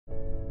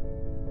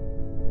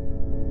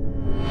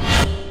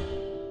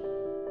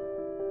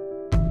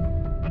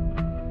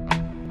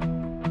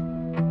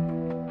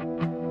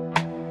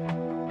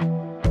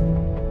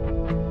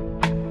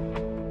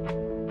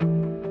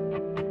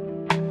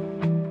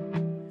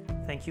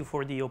thank you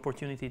for the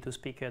opportunity to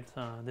speak at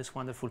this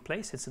wonderful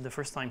place. It's the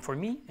first time for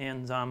me,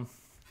 and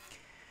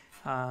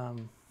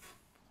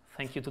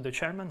thank you to the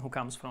chairman who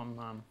comes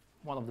from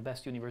one of the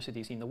best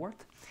universities in the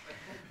world.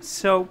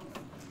 So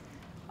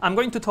I'm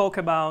going to talk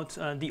about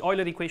the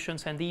Euler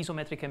equations and the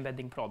isometric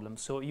embedding problem.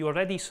 So you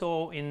already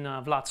saw in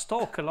Vlad's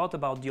talk a lot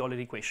about the Euler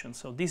equations.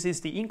 So this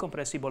is the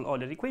incompressible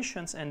Euler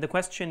equations, and the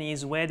question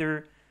is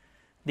whether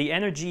the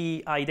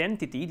energy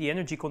identity, the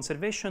energy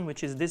conservation,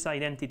 which is this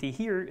identity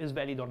here, is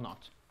valid or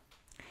not.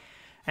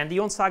 And the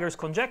Onsager's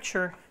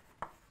conjecture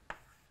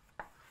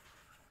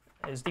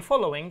is the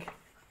following.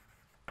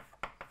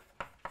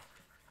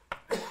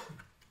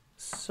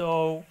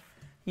 So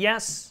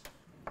yes,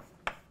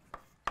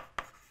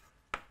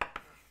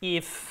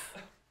 if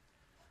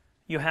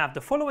you have the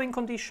following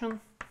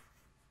condition,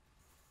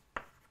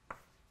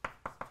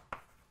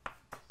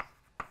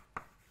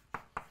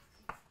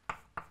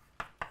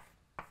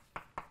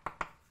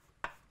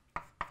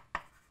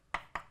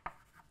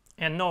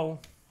 and no,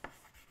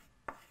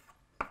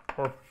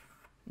 or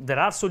there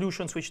are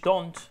solutions which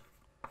don't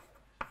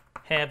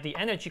have the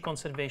energy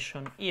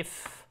conservation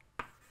if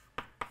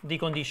the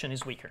condition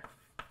is weaker.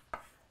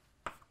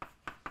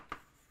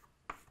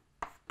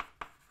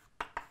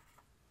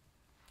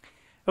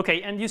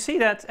 Okay, and you see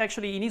that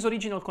actually in his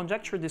original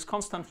conjecture, this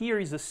constant here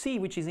is a c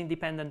which is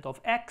independent of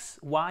x,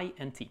 y,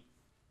 and t.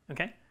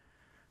 Okay,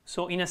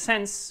 so in a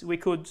sense, we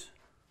could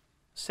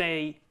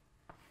say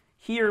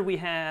here we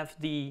have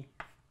the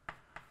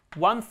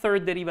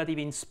 1/3 derivative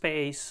in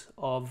space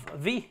of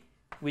v,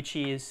 which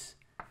is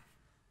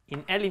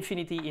in L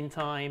infinity in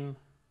time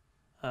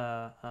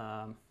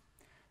and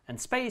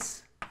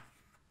space.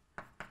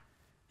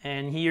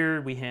 And here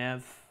we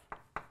have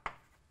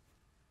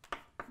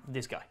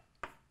this guy,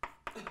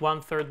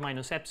 1/3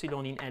 minus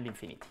epsilon in L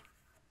infinity.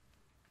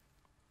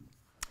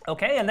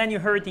 Okay, and then you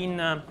heard in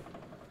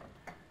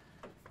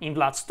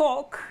Vlad's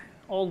talk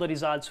all the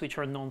results which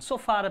are known so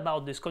far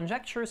about this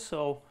conjecture.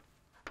 So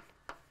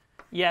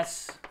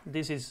yes,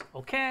 this is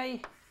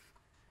okay.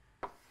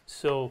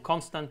 So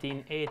constant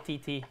in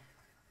ATT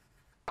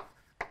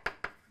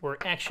were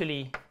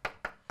actually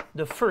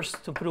the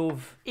first to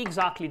prove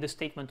exactly the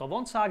statement of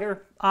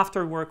Onsager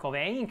after work of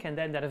Eink, and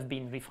then there have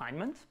been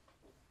refinement.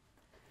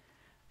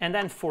 And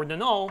then for the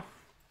no,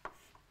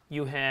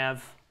 you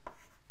have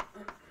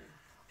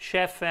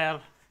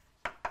Schäfer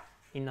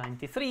in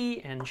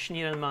 93 and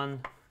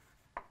Schnirelmann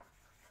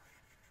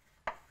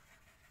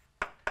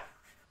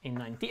in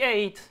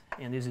 98,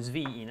 and this is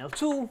V in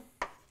L2.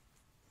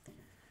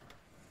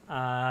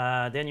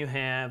 Then you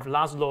have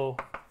Laszlo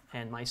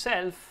and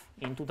myself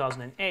in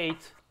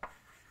 2008,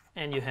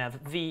 and you have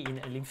V in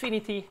L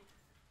infinity.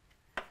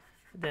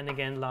 Then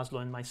again Laszlo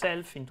and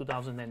myself in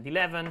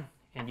 2011,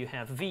 and you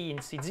have V in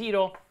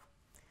C0.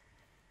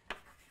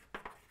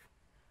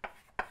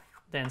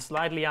 Then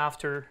slightly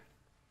after,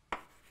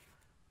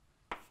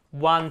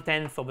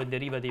 1/10 of a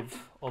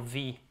derivative of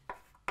V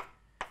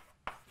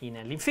in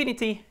L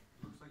infinity.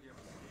 Looks like you have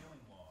a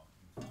scaling law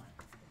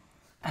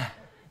in time.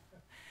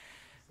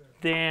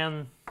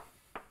 Then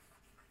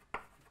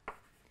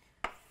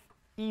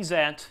EZ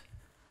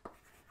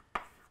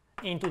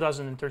in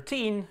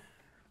 2013,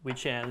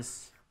 which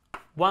has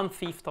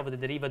 1/5 of the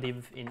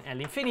derivative in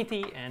L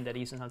infinity, and there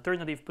is an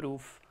alternative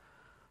proof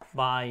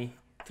by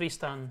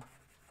Tristan,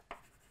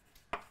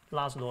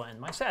 Laszlo, and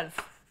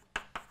myself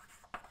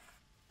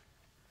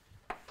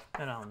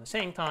around the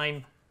same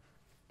time.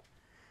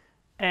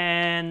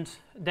 And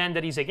then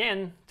there is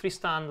again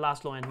Tristan,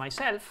 Laszlo, and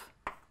myself,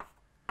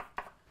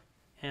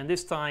 and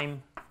this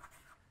time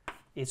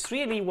it's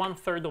really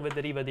 1/3 of a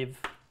derivative,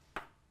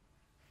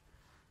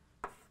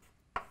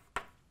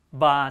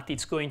 but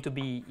it's going to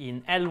be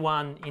in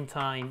L1 in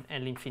time,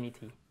 L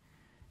infinity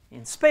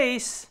in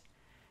space.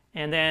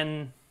 And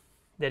then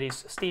there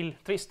is still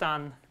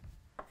Tristan,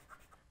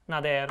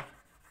 Nader,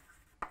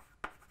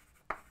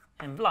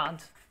 and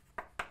Vlad,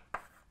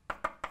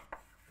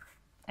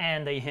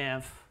 and they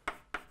have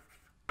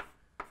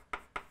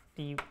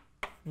the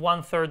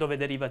 1/3 of a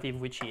derivative,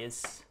 which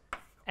is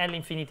L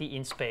infinity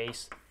in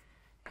space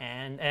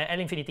and L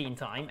infinity in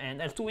time and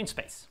L2 in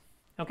space.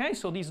 Okay,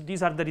 so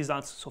these are the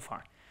results so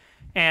far.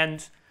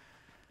 And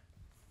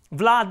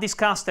Vlad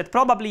discussed that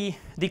probably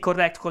the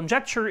correct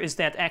conjecture is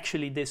that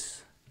actually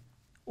this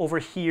over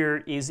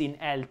here is in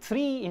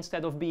L3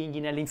 instead of being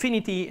in L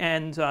infinity,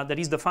 and there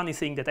is the funny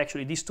thing that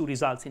actually these two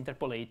results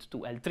interpolate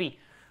to L3,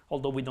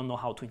 although we don't know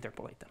how to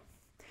interpolate them.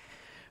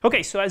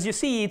 Okay, so as you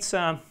see, it's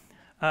a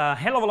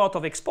hell of a lot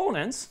of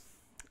exponents,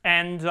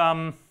 and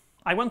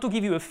I want to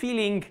give you a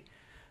feeling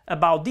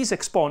about these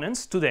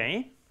exponents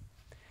today,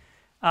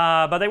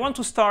 but I want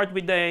to start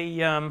with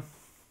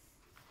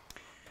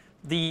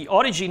the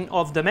origin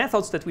of the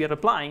methods that we are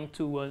applying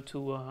to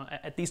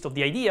at least of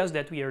the ideas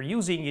that we are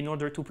using in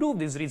order to prove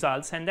these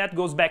results, and that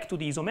goes back to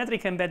the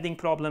isometric embedding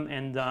problem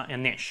and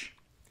Nash.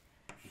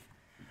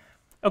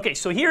 Okay,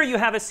 so here you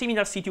have a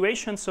similar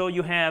situation. So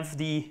you have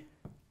the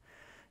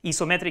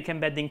isometric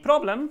embedding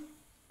problem.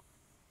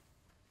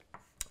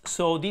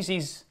 So this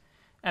is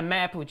a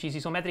map which is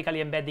isometrically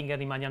embedding a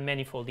Riemannian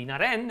manifold in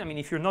Rn. I mean,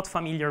 if you're not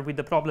familiar with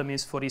the problem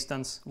is, for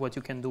instance, what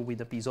you can do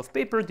with a piece of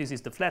paper. This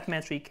is the flat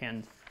metric,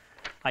 and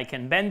I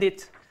can bend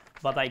it,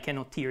 but I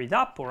cannot tear it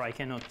up, or I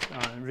cannot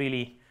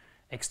really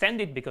extend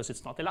it because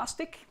it's not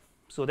elastic.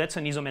 So that's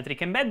an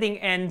isometric embedding.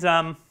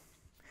 And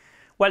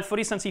well, for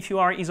instance, if you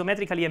are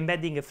isometrically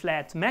embedding a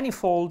flat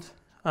manifold,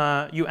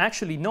 you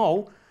actually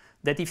know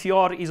that if you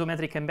are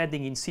isometric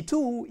embedding in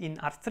C2, in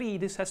R3,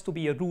 this has to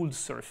be a ruled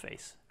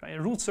surface. Right? A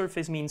ruled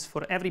surface means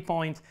for every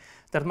point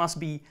there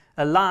must be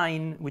a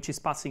line which is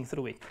passing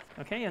through it.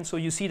 Okay? And so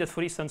you see that,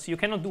 for instance, you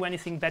cannot do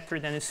anything better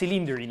than a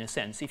cylinder in a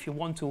sense if you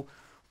want to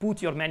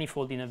put your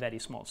manifold in a very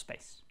small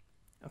space.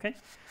 Okay?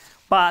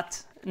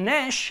 But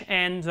Nash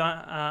and,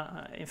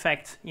 in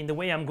fact, in the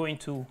way I'm going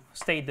to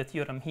state the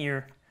theorem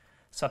here,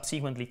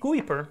 subsequently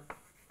Kuiper,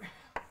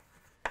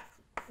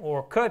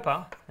 or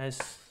Kuiper, as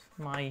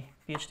my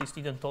PhD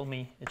student told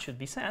me it should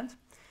be said.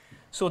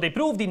 So they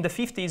proved in the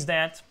 50s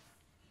that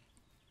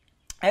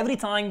every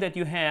time that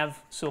you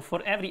have, so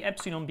for every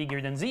epsilon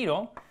bigger than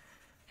 0,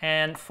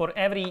 and for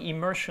every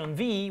immersion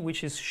V,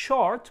 which is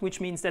short,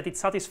 which means that it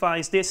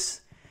satisfies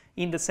this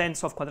in the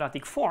sense of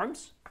quadratic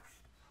forms,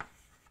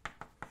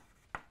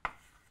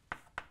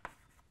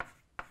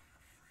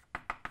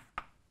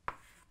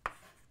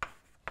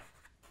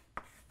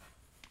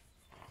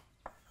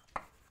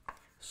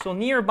 so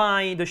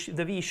nearby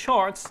the V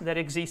shorts, there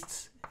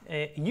exists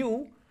a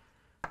U,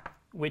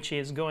 which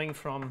is going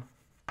from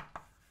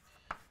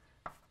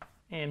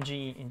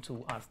mg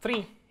into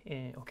R3,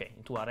 okay,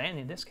 into Rn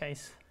in this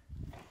case,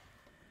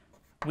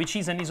 which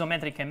is an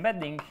isometric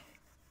embedding,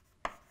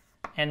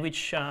 and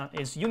which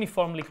is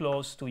uniformly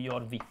close to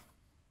your V.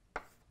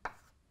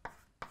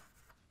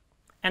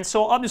 And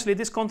so obviously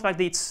this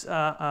contradicts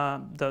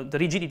the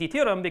rigidity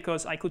theorem,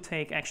 because I could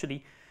take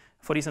actually,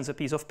 for instance, a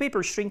piece of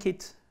paper, shrink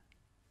it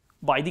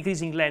by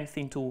decreasing length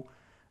into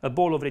a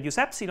ball of radius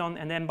epsilon,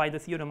 and then by the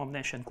theorem of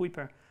Nash and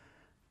Kuiper,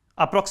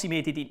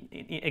 approximate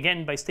it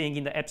again by staying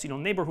in the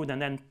epsilon neighborhood,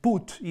 and then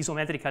put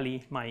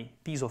isometrically my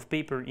piece of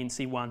paper in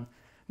C1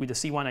 with the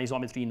C1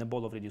 isometry in a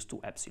ball of radius 2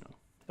 epsilon.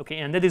 Okay,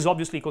 and that is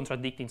obviously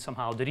contradicting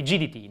somehow the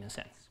rigidity in a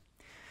sense.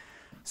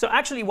 So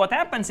actually what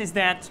happens is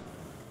that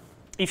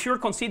if you're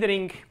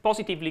considering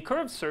positively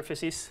curved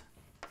surfaces,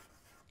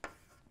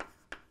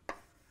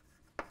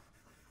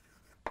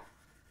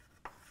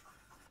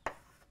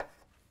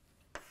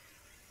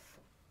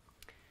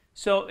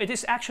 so it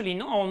is actually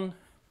known,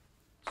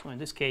 so in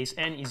this case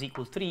n is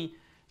equal 3,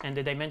 and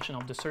the dimension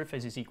of the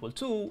surface is equal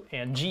 2,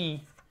 and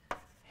G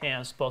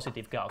has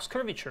positive Gauss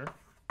curvature.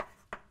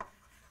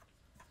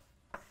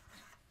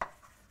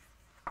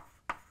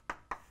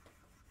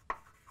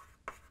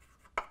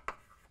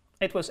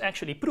 It was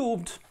actually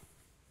proved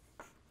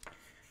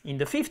in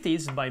the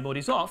 50s by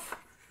Borisov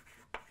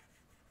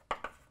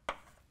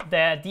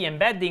that the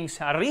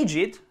embeddings are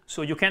rigid,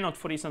 so you cannot,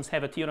 for instance,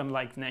 have a theorem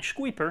like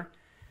Nash-Kuiper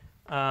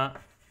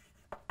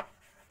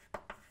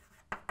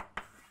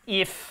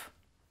if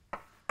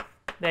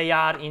they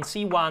are in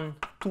C1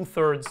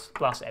 2/3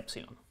 plus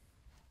epsilon.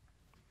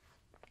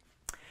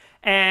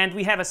 And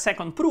we have a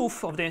second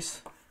proof of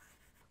this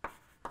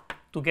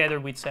together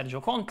with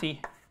Sergio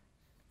Conti,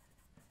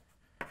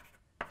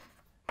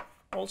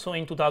 also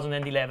in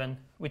 2011,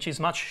 which is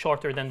much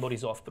shorter than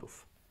Borisov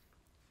proof,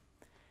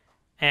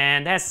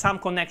 and has some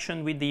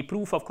connection with the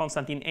proof of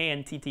Constantin A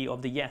and TT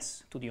of the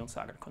IHES to the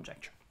Onsager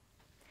conjecture.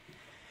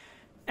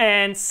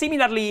 And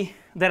similarly,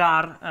 there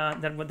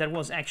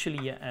was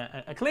actually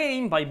a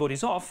claim by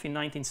Borisov in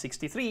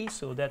 1963,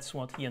 so that's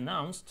what he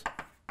announced.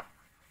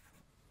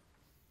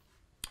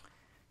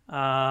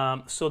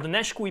 So the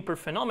Nash-Kuiper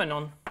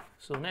phenomenon,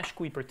 so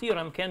Nash-Kuiper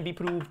theorem, can be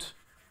proved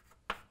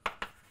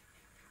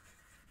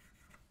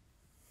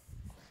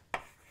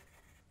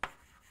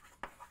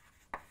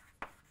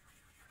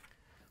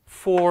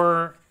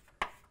for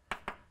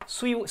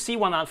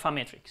C1 alpha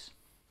metrics.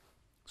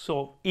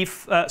 So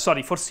if,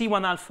 sorry, for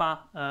C1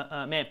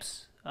 alpha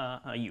maps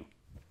U,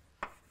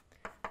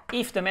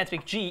 if the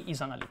metric G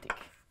is analytic.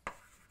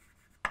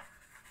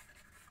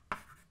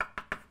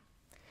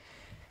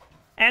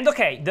 And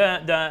okay,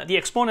 the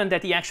exponent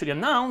that he actually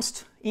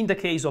announced in the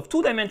case of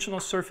two-dimensional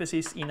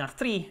surfaces in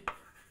R3,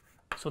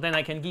 so then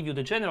I can give you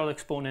the general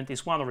exponent,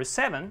 is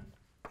 1/7.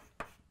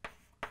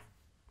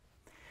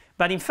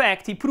 But in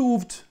fact, he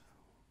proved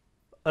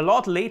a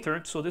lot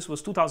later, so this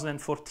was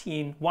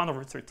 2014,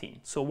 1/13.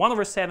 So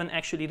 1/7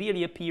 actually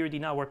really appeared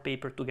in our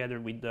paper together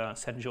with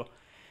Sergio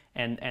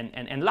and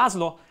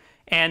Laszlo,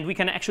 and we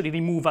can actually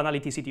remove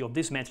analyticity of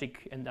this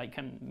metric, and I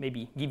can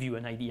maybe give you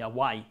an idea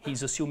why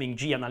he's assuming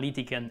G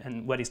analytic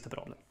and where is the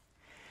problem.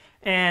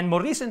 And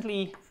more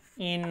recently,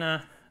 in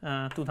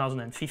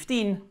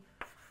 2015,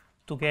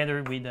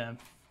 together with a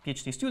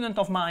PhD student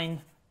of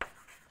mine,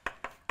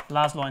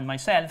 Laszlo and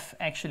myself,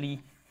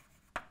 actually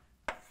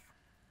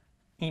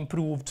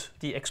improved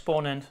the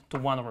exponent to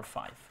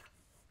 1/5.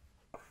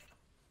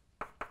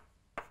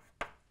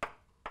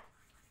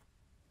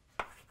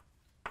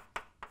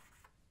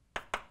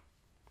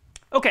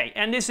 Okay,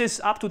 and this is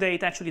up to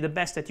date, actually the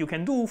best that you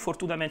can do for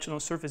two-dimensional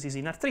surfaces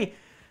in R3.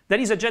 there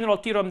is a general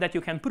theorem that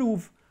you can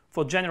prove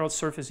for general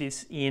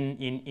surfaces in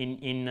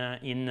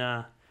an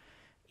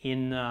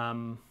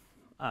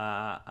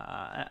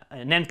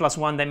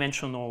n+1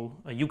 dimensional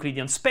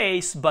Euclidean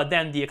space, but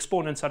then the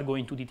exponents are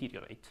going to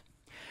deteriorate.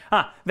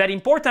 Very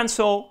important.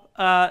 So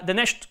the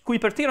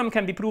Nash-Kuiper theorem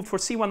can be proved for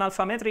C1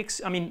 alpha metrics.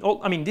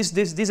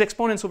 These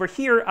exponents over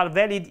here are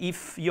valid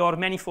if your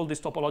manifold is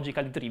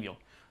topologically trivial.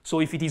 So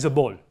if it is a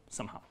ball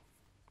somehow.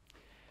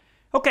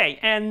 Okay,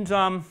 and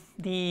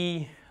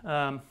the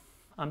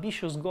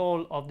ambitious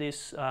goal of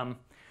this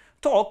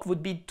talk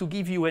would be to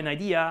give you an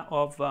idea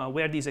of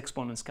where these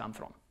exponents come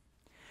from.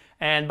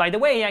 And by the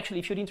way, actually,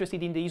 if you're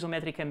interested in the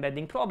isometric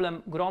embedding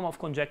problem, Gromov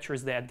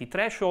conjectures that the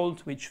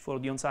threshold, which for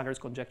the Onsager's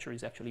conjecture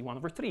is actually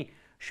 1/3,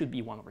 should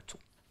be 1/2.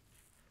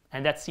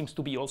 And that seems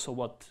to be also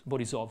what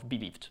Borisov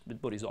believed,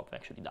 but Borisov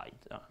actually died.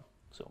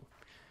 So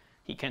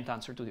he can't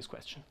answer to this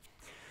question.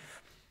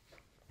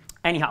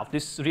 Anyhow,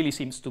 this really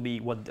seems to be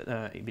what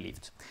he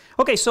believed.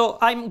 OK, so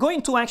I'm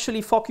going to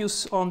actually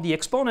focus on the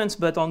exponents,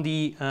 but on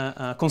the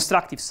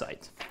constructive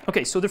side.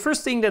 OK, so the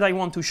first thing that I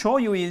want to show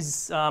you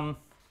is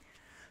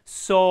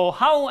so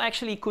how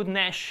actually could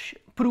Nash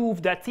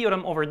prove that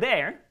theorem over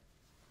there?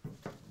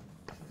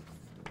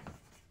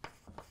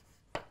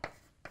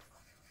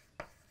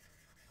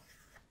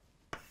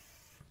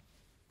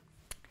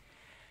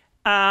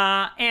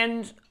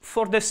 And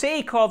for the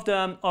sake of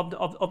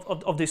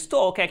this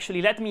talk,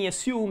 actually, let me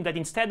assume that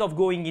instead of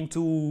going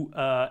into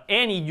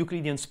any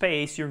Euclidean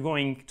space, you're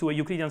going to a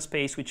Euclidean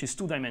space which is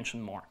 2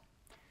 dimensions more.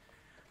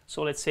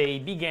 So let's say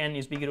big N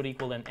is bigger or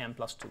equal than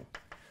n+2.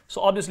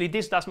 So obviously,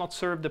 this does not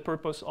serve the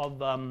purpose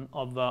of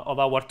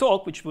our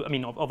talk, which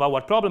of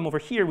our problem over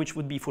here, which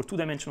would be for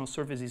 2-dimensional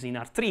surfaces in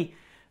R3.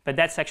 But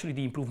that's actually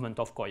the improvement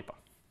of Kuiper.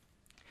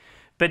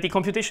 But the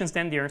computations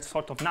then they're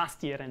sort of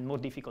nastier and more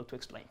difficult to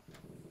explain.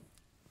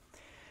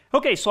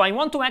 OK, so I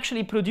want to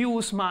actually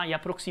produce my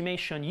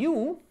approximation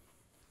U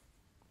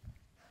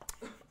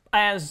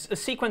as a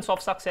sequence of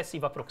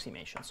successive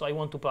approximations. So I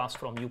want to pass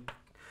from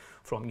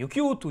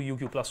UQ to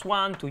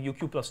UQ+1 to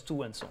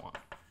UQ+2 and so on.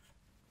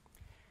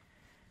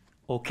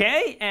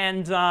 OK,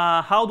 and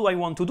how do I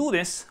want to do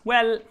this?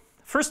 Well,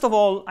 first of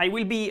all, I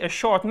will be a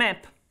short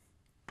map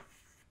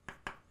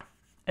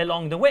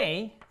along the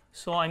way.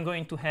 So I'm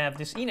going to have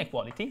this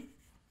inequality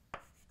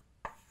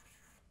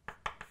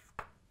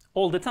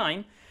all the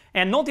time.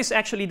 And notice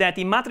actually that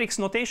in matrix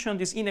notation,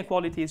 this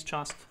inequality is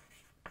just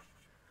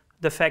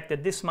the fact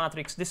that this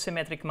matrix, this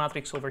symmetric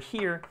matrix over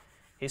here,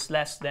 is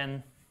less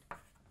than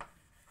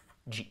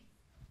G.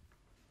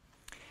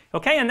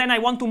 OK, and then I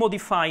want to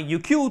modify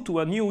UQ to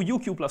a new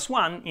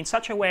UQ+1 in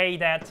such a way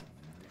that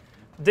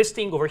this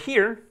thing over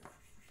here,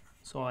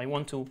 so I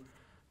want to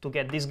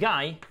get this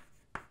guy,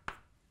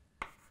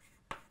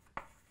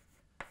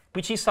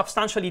 which is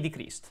substantially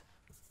decreased.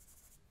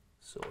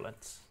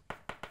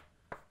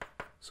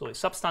 So it's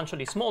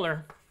substantially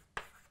smaller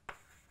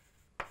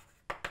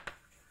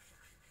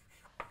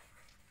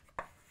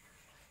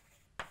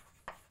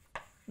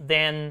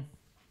than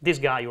this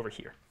guy over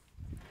here.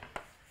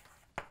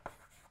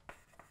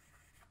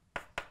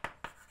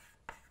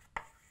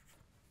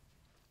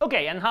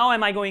 OK, and how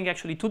am I going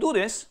actually to do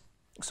this?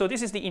 So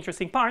this is the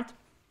interesting part.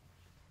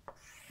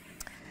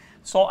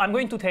 So I'm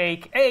going to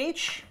take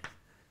H,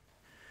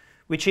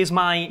 which is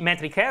my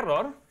metric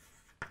error.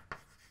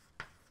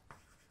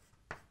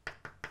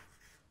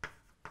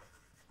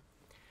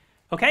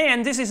 OK,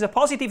 and this is a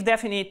positive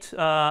definite.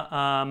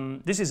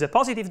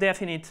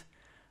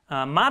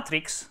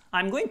 Matrix.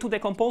 I'm going to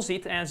decompose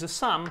it as a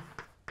sum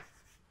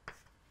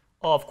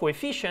of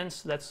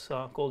coefficients. Let's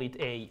call it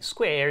A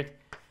squared.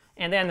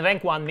 And then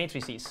rank 1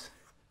 matrices,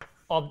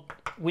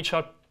 which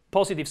are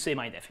positive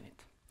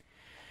semi-definite.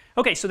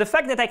 OK, so the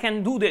fact that I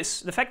can do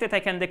this, the fact that I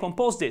can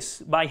decompose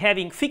this by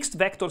having fixed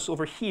vectors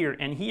over here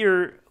and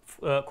here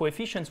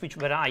coefficients which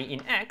vary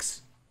in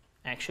x,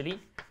 actually,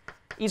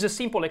 is a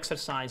simple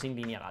exercise in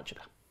linear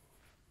algebra.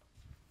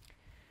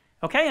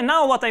 OK, and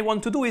now what I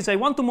want to do is I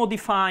want to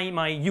modify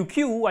my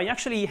UQ. I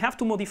actually have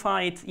to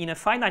modify it in a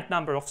finite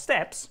number of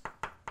steps.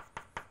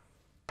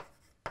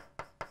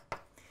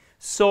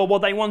 So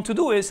what I want to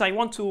do is I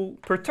want to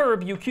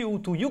perturb UQ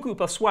to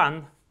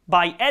UQ+1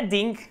 by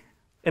adding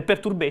a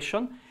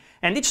perturbation.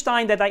 And each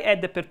time that I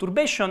add the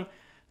perturbation,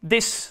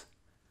 this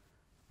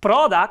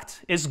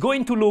product is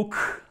going to look,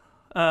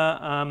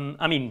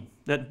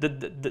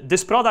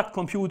 this product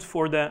compute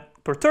for the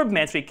perturbed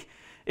metric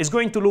is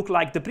going to look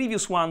like the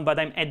previous one, but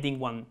I'm adding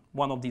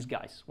one of these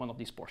guys, one of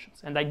these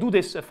portions. And I do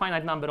this a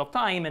finite number of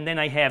times, and then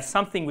I have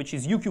something which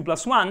is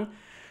UQ+1,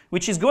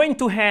 which is going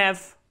to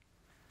have,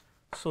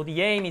 so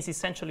the aim is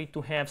essentially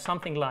to have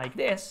something like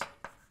this.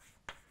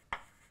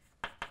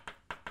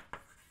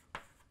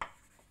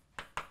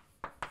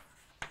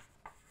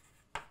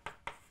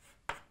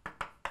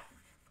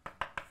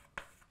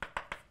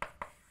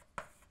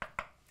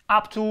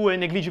 Up to a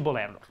negligible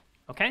error.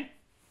 OK?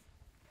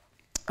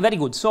 Very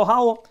good. So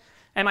how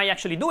am I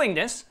actually doing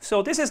this?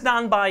 So this is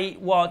done by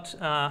what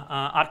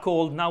are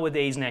called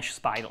nowadays Nash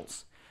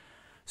spirals.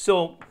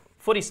 So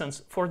for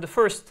instance, for the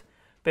first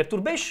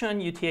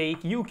perturbation, you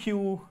take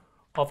uq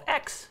of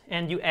x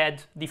and you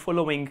add the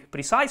following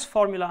precise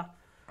formula.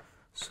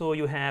 So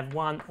you have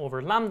 1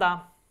 over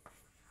lambda,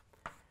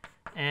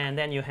 and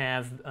then you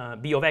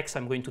have b of x.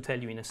 I'm going to tell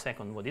you in a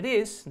second what it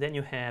is. Then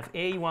you have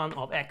a1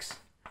 of x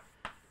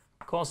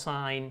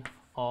cosine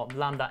of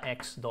lambda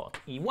x dot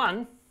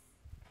e1.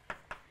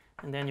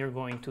 And then you're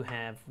going to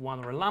have 1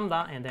 over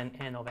lambda, and then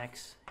n of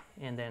x,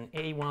 and then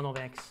a1 of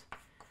x,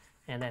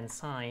 and then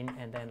sine,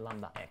 and then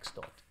lambda x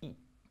dot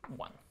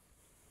e1.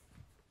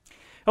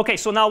 OK,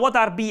 so now what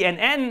are b and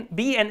n?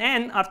 B and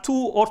n are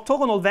two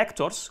orthogonal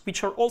vectors,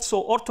 which are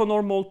also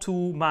orthonormal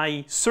to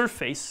my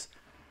surface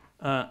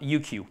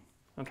uq.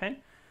 OK,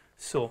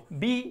 so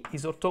b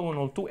is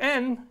orthogonal to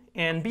n,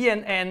 and b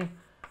and n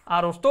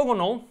are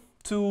orthogonal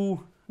to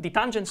the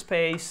tangent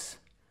space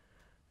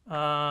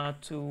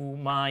to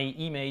my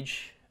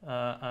image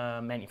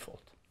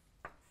manifold.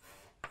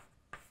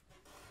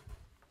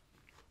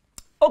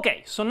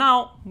 OK, so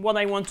now what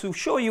I want to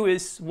show you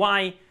is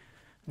why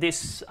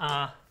this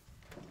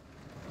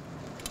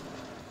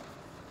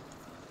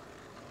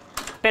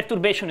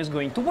perturbation is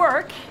going to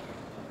work.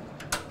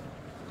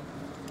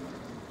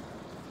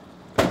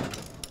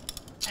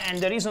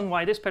 And the reason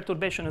why this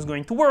perturbation is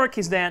going to work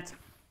is that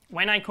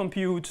when I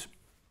compute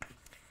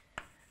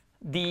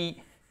the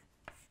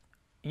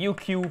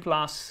uq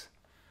plus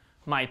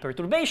my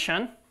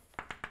perturbation,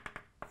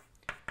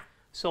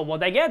 so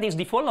what I get is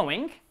the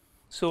following.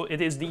 So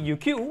it is the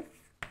uq.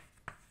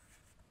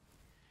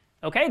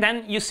 OK,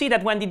 then you see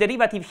that when the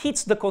derivative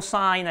hits the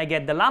cosine, I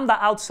get the lambda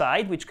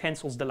outside, which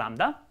cancels the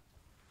lambda.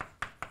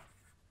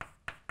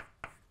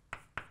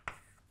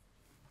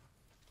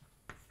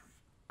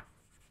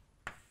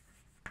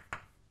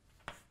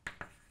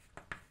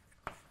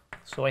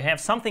 So I have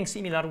something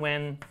similar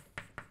when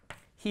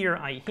here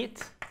I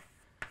hit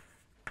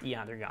the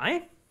other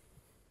guy.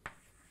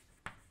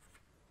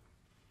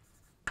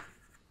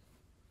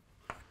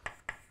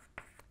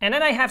 And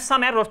then I have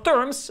some error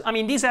terms. I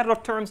mean, these error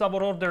terms are of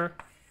order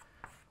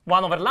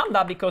 1 over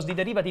lambda because the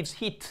derivatives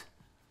hit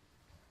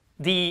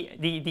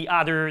the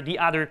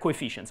other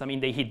coefficients. I mean,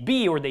 they hit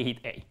b or they hit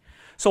a.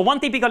 So one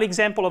typical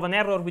example of an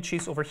error which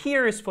is over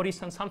here is, for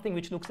instance, something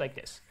which looks like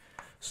this.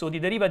 So the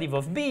derivative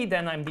of b,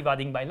 then I'm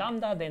dividing by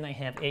lambda, then I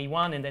have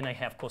a1, and then I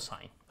have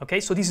cosine. OK,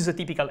 so this is a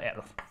typical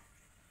error.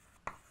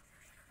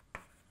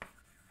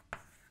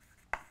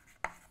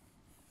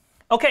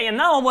 OK, and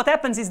now what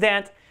happens is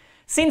that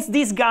since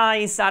these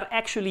guys are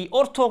actually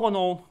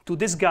orthogonal to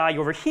this guy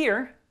over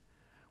here,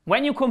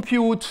 when you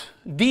compute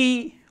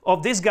d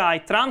of this guy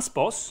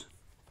transpose,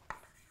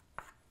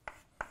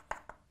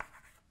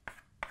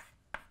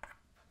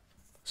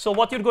 so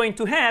what you're going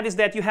to have is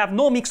that you have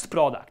no mixed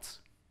products,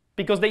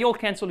 because they all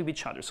cancel with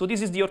each other. So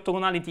this is the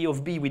orthogonality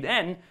of b with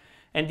n,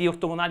 and the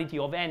orthogonality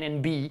of n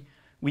and b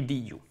with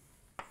du.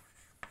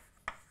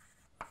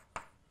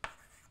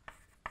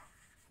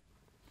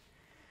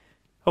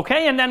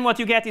 OK, and then what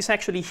you get is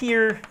actually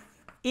here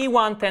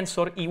e1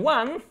 tensor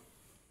e1,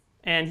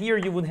 and here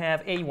you would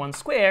have a1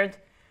 squared,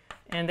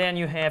 and then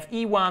you have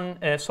e1,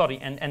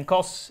 and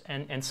cos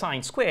and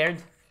sine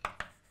squared,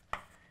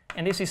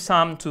 and this is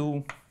sum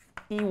to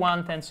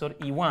e1 tensor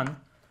e1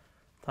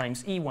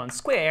 times e1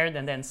 squared,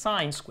 and then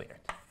sine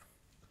squared,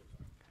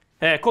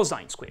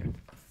 cosine squared.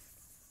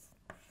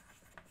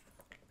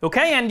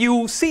 OK, and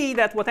you see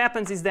that what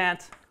happens is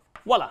that,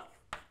 voila,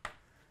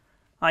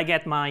 I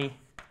get my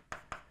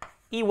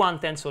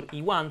e1 tensor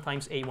e1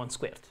 times a1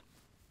 squared.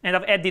 And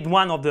I've added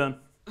one of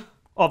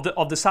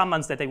the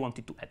summands that I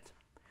wanted to add.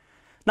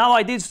 Now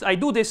I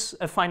do this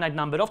a finite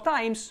number of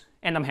times,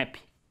 and I'm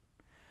happy.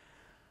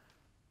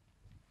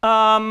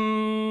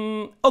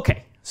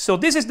 OK, so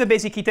this is the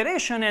basic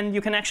iteration, and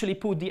you can actually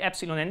put the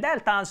epsilon and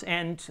deltas.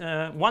 And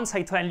once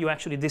I tell you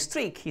actually this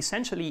trick,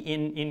 essentially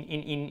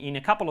in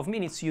a couple of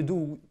minutes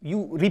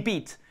you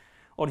repeat,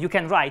 or you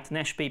can write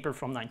Nash paper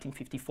from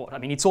 1954. I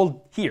mean, it's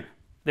all here.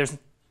 There's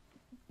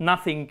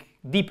nothing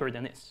deeper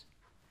than this.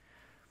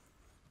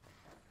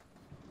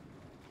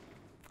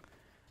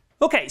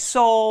 OK,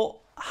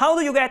 so how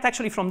do you get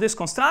actually from this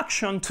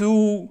construction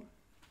to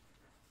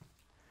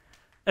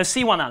a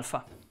C1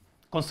 alpha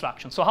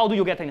construction? So how do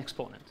you get an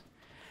exponent?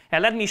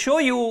 And let me show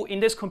you in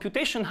this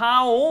computation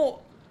how,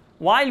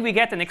 while we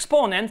get an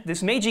exponent,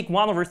 this magic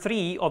 1 over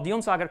 3 of the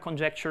Onsager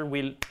conjecture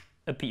will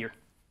appear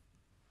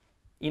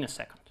in a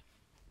second.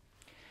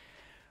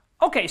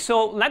 OK,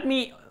 so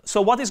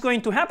what is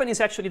going to happen is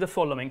actually the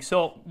following.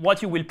 So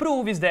what you will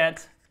prove is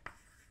that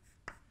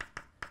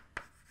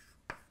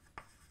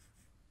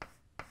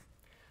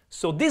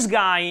so this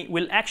guy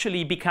will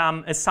actually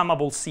become a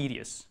summable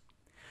series,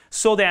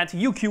 so that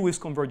uq is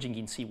converging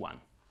in C1.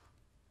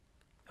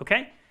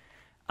 OK?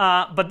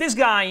 But this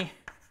guy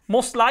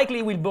most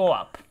likely will blow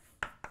up.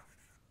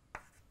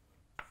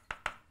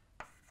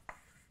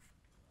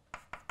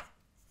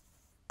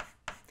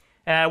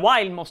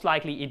 While most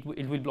likely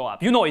it will blow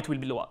up. You know it will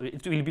blow up.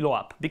 It will blow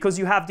up because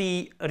you have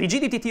the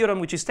rigidity theorem,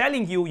 which is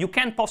telling you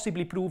can't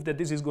possibly prove that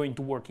this is going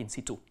to work in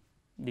C2,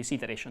 this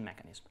iteration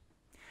mechanism.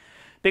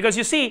 Because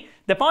you see,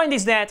 the point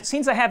is that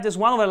since I have this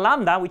 1 over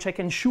lambda, which I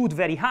can shoot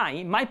very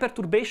high, my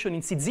perturbation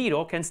in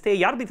C0 can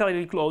stay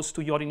arbitrarily close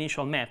to your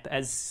initial map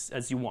as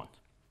you want,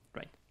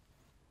 right?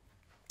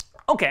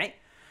 Okay,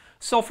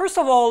 so first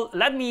of all,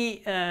 let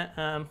me,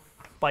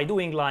 by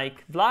doing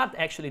like Vlad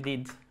actually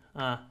did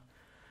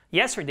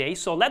yesterday,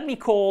 so let me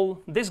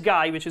call this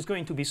guy, which is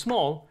going to be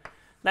small,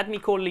 let me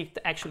call it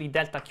actually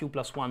delta q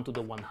plus 1 to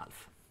the 1/2.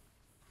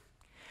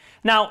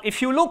 Now,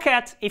 if you look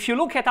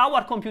at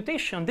our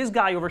computation, this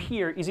guy over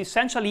here is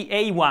essentially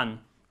A1,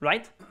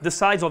 right? The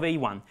size of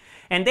A1.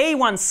 And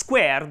A1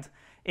 squared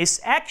is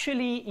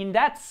actually, in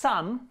that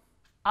sum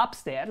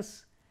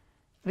upstairs,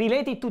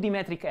 related to the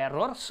metric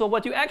error. So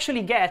what you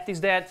actually get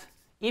is that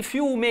if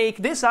you make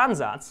this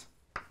ansatz,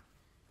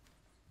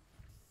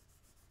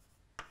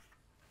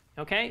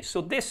 okay,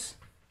 so this,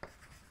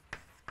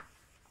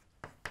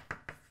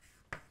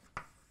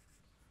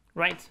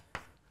 right,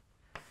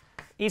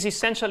 is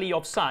essentially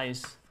of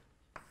size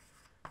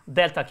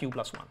delta q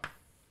plus 1.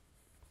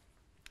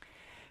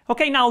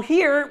 Okay, now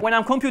here, when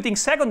I'm computing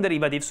second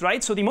derivatives,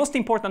 right, so the most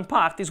important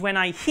part is when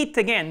I hit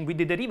again with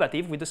the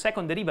derivative, with the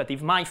second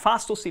derivative, my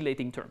fast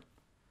oscillating term.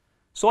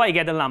 So I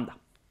get a lambda.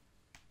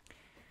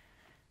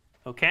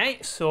 Okay,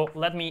 so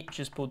let me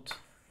just put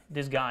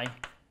this guy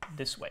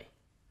this way.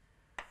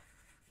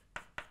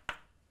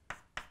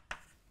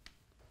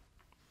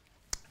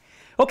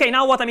 Okay,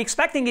 now what I'm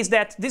expecting is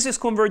that this is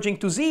converging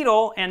to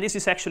 0, and this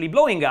is actually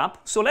blowing up.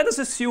 So let us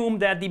assume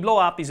that the blow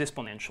up is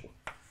exponential,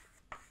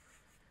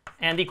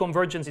 and the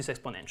convergence is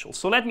exponential.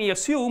 So let me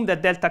assume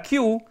that delta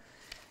q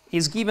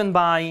is given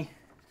by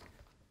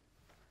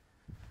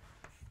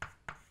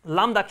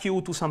lambda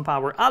q to some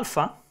power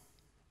alpha,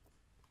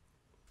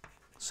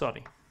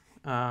 sorry,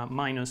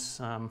 minus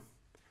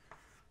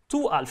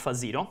 2 alpha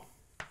 0,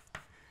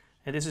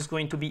 and this is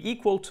going to be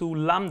equal to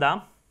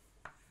lambda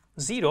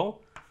 0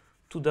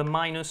 to the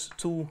minus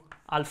 2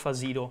 alpha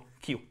 0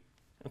 q.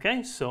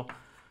 Okay, so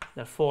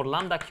therefore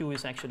lambda q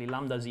is actually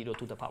lambda 0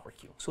 to the power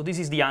q. So this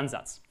is the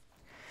ansatz.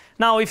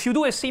 Now, if you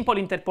do a simple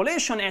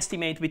interpolation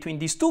estimate between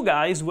these two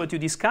guys, what you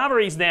discover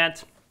is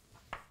that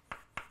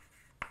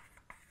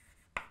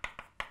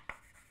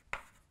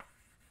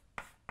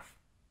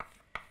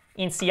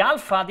in C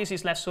alpha, this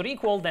is less or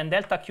equal than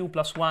delta q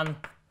plus 1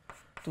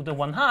 to the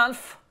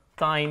 1/2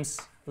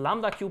 times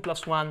lambda q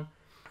plus 1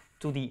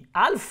 to the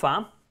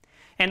alpha.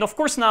 And of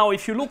course, now,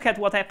 if you look at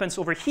what happens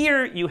over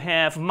here, you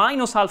have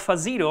minus alpha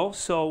 0.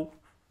 So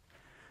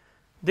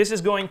this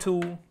is going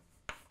to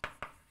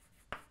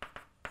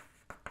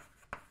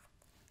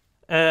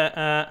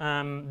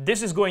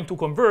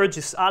converge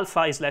as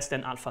alpha is less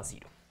than alpha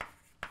 0.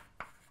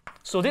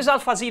 So this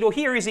alpha 0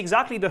 here is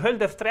exactly the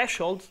Hölder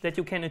threshold that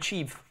you can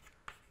achieve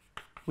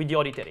with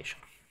your iteration.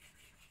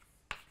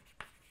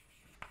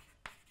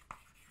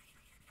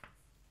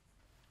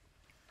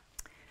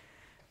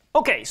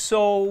 Okay,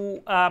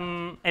 so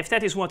if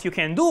that is what you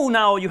can do,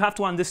 now you have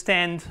to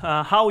understand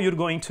how you're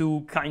going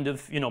to kind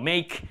of,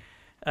 make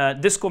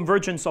this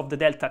convergence of the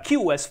delta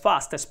q as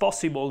fast as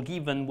possible,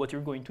 given what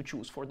you're going to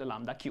choose for the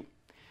lambda q.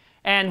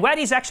 And what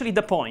is actually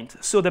the point?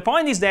 So the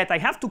point is that I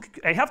have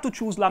to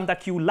choose lambda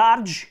q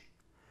large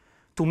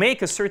to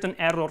make a certain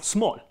error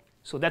small.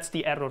 So that's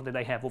the error that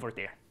I have over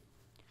there,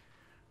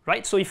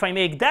 right? So if I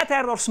make that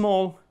error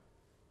small,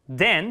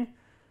 then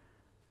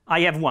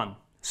I have 1.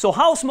 So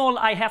how small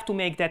I have to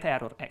make that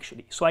error,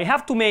 actually? So I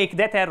have to make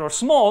that error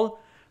small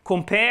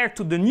compared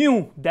to the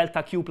new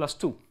delta q plus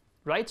 2,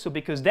 right? So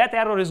because that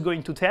error is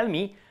going to tell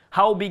me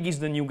how big is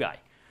the new guy.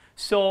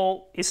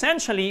 So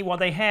essentially,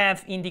 what I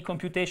have in the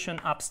computation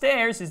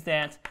upstairs is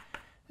that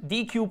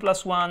dq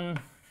plus 1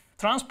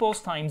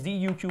 transpose times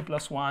duq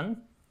plus 1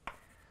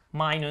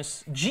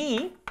 minus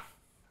g,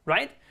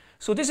 right?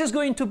 So this is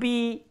going to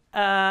be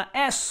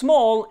as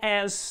small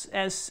as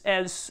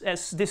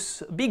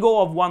this big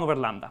O of 1 over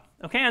lambda.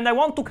 Okay, and I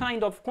want to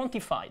kind of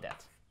quantify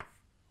that.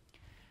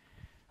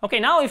 Okay,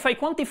 now if I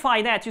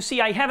quantify that, you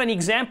see I have an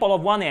example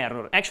of one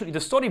error. Actually,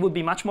 the story would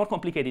be much more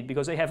complicated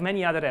because I have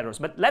many other errors.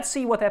 But let's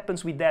see what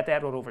happens with that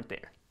error over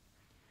there.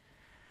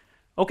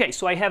 Okay,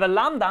 so I have a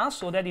lambda,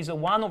 so that is a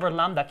 1 over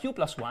lambda q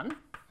plus 1.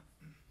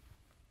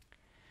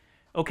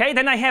 Okay,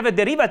 then I have a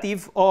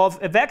derivative of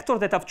a vector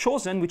that I've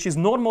chosen, which is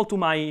normal to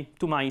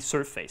my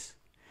surface.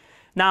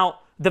 Now,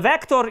 the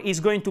vector is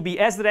going to be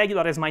as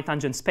regular as my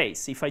tangent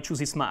space if I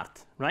choose it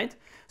smart, right?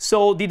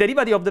 So the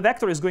derivative of the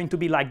vector is going to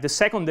be like the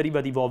second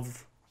derivative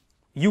of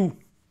u.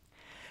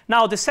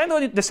 Now, the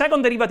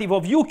second derivative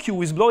of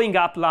uq is blowing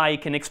up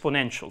like an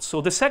exponential.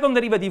 So the second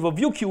derivative of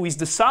uq is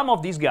the sum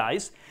of these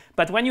guys.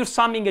 But when you're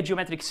summing a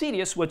geometric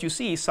series, what you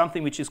see is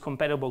something which is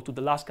comparable to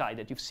the last guy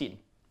that you've seen,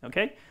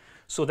 okay?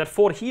 So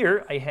therefore,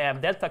 here I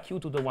have delta q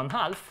to the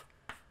 1/2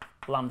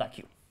 lambda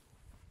q,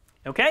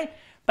 okay?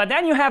 But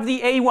then you have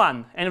the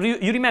A1, and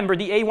you remember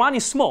the A1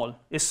 is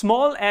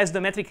small as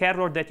the metric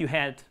error that you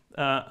had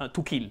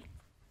to kill.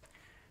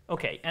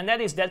 Okay, and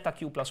that is delta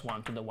q plus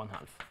 1 to the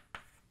 1/2.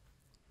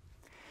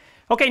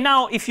 Okay,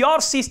 now if your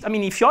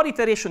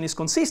iteration is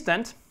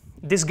consistent,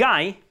 this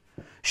guy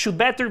should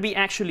better be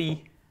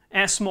actually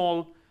as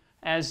small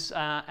you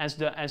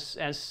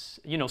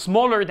know,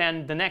 smaller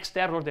than the next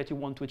error that you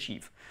want to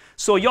achieve.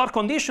 So your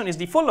condition is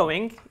the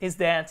following: is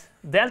that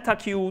delta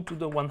q to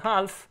the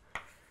 1/2,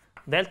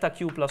 delta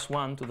q plus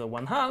 1 to the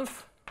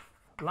 1/2,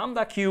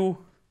 lambda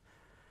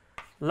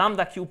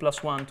q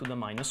plus 1 to the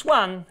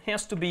 -1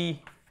 has to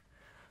be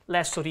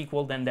less or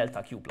equal than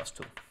delta q plus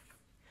 2.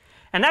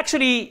 And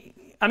actually,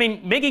 I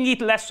mean, making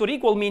it less or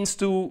equal means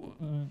to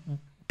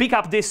pick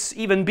up this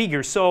even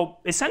bigger. So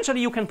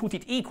essentially, you can put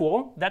it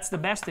equal. That's the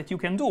best that you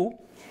can do.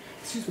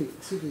 Excuse me,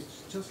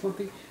 just one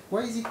thing.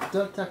 Why is it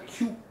delta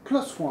q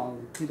plus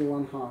 1 to the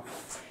 1/2?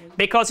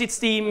 Because it's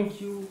the...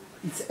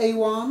 It's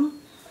a1,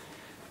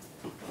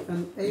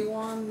 and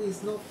a1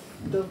 is not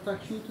delta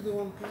q to the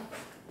 1/2?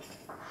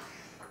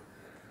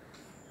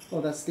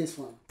 Oh, that's this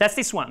one. That's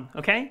this one,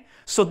 okay?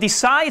 So the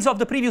size of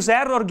the previous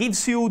error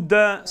gives you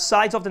the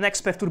size of the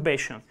next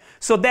perturbation.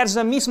 So there's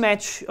a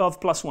mismatch of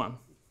 +1.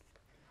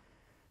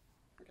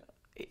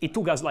 It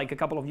took us like a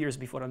couple of years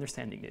before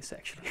understanding this,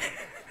 actually.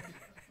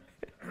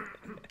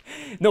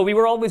 No, we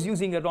were always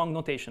using a wrong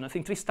notation. I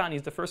think Tristan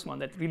is the first one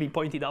that really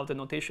pointed out a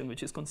notation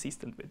which is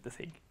consistent with the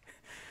thing.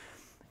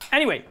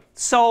 Anyway,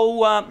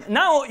 so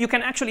now you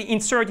can actually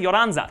insert your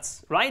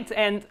ansatz, right?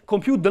 And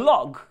compute the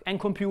log and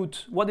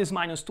compute what is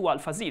 -2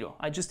 alpha 0.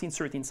 I just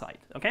insert inside,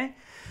 okay?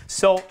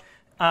 So,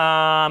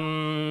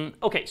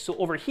 okay, so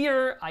over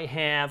here I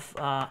have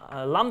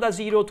lambda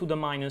 0 to the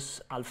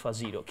minus alpha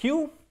 0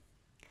 q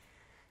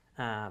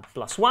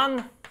plus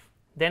 1.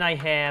 Then I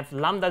have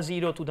lambda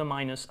 0 to the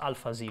minus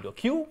alpha 0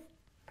 q.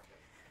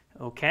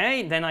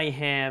 Okay, then I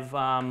have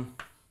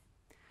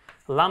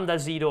lambda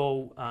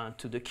 0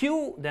 to the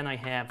q. Then I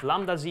have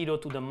lambda 0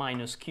 to the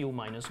minus q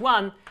minus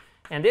 1.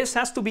 And this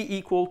has to be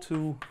equal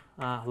to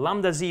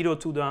lambda 0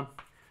 to the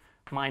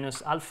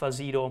minus alpha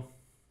 0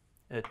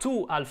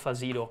 2 alpha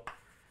 0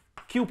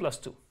 q plus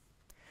 2.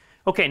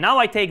 Okay, now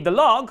I take the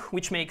log,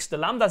 which makes the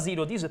lambda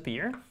 0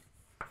 disappear.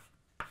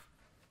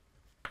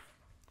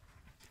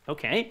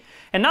 Okay,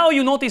 and now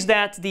you notice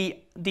that the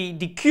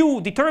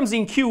terms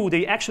in q,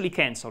 they actually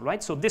cancel,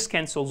 right? So this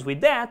cancels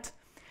with that,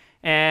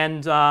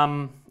 and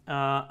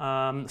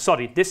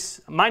sorry,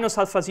 this minus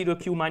alpha 0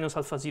 q minus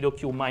alpha 0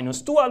 q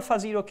minus 2 alpha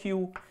 0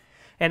 q,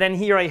 and then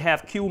here I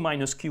have q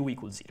minus q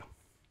equals 0.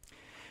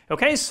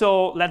 Okay,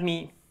 so let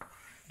me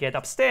get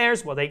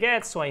upstairs what I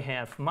get. So I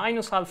have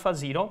minus alpha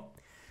 0.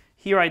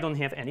 Here I don't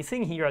have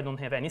anything. Here I don't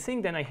have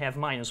anything. Then I have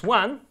minus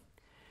 1.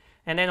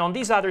 And then on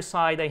this other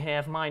side, I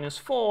have minus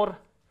 4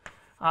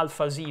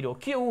 alpha 0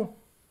 q.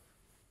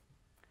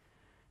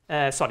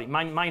 Sorry,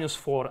 minus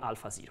 4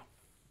 alpha 0.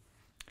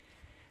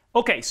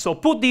 OK, so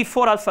put the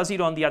 4 alpha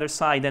 0 on the other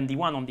side and the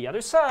 1 on the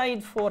other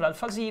side. 4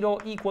 alpha 0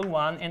 equal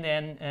 1, and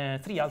then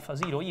 3 alpha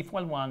 0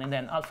 equal 1, and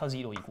then alpha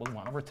 0 equal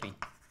 1 over 3.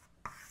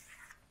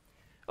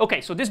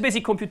 OK, so this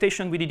basic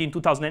computation we did in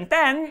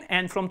 2010.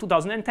 And from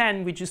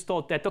 2010, we just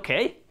thought that,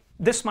 OK,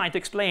 this might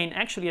explain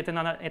actually at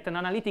an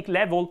analytic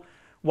level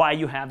why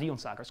you have the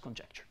Onsager's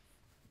conjecture.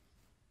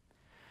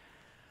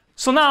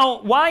 So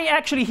now, why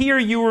actually here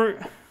you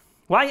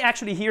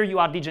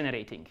are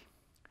degenerating?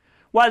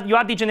 Well, you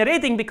are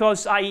degenerating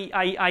because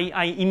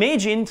I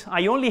imagined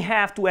I only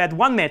have to add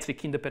one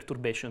metric in the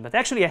perturbation, but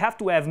actually I have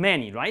to have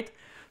many, right?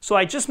 So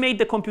I just made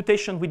the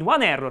computation with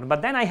one error,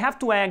 but then I have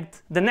to add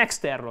the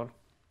next error.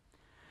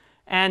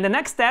 And the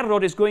next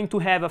error is going to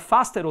have a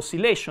faster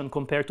oscillation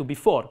compared to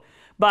before.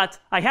 But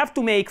I have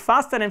to make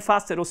faster and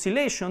faster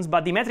oscillations,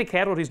 but the metric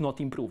error is not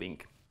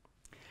improving.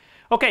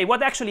 OK,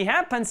 what actually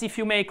happens if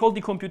you make all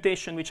the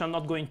computation, which I'm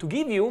not going to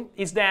give you,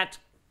 is that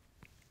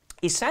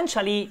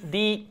essentially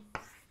the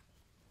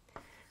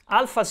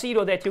alpha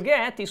 0 that you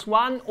get is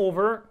 1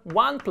 over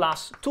 1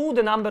 plus 2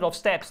 the number of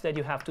steps that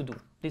you have to do,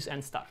 this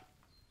n star.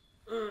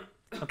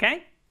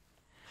 OK?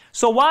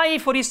 So why,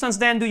 for instance,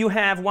 then do you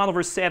have 1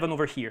 over 7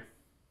 over here?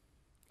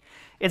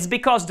 It's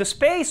because the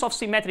space of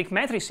symmetric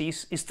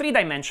matrices is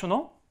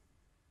 3-dimensional.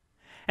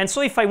 And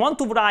so if I want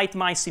to write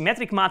my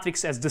symmetric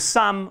matrix as the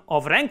sum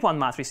of rank 1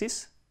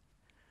 matrices,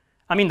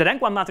 I mean, the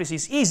rank 1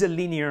 matrices is a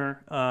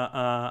linear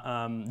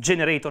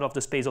generator of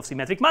the space of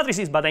symmetric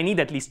matrices, but I need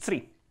at least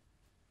 3.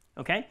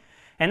 Okay?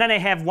 And then I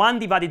have 1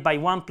 divided by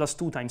 1 plus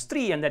 2 times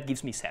 3, and that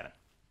gives me 7.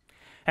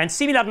 And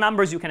similar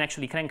numbers you can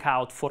actually crank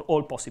out for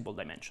all possible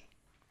dimensions.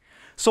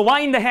 So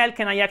why in the hell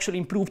can I actually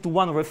improve to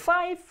 1 over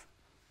 5?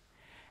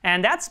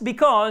 And that's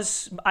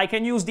because I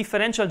can use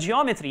differential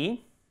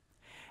geometry.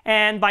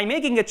 And by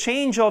making a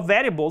change of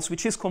variables,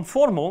 which is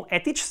conformal,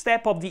 at each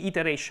step of the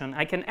iteration,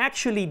 I can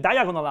actually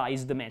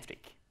diagonalize the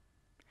metric.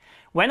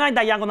 When I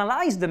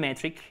diagonalize the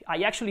metric,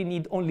 I actually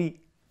need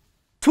only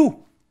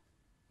 2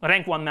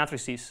 rank 1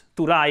 matrices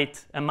to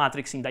write a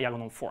matrix in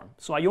diagonal form.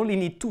 So I only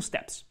need 2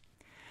 steps.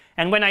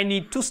 And when I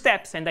need 2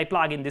 steps and I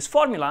plug in this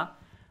formula,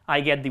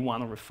 I get the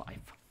 1 over 5.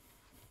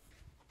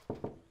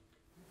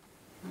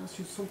 Ask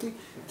you something.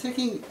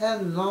 Taking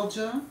n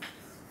larger,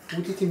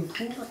 would it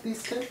improve at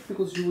this step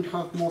because you would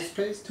have more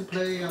space to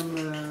play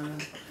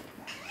and?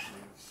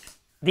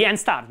 The n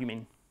star, you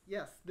mean?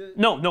 Yes.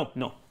 No.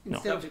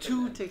 Instead of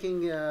 2,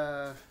 taking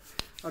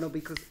Oh no,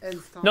 because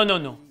n star. No, no,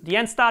 no. The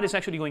n star is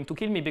actually going to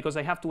kill me because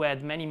I have to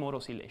add many more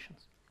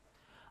oscillations.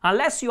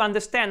 Unless you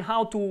understand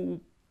how to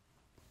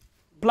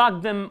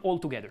plug them all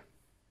together,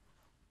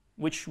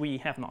 which we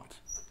have not.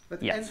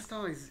 But yet. n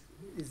star is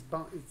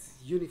it's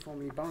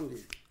uniformly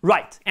bounded.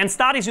 Right. N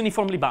star is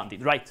uniformly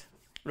bounded. Right.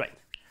 Right.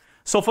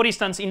 So for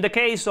instance, in the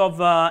case of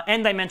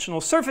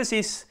n-dimensional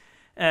surfaces,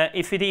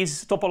 if it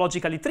is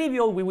topologically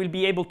trivial, we will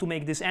be able to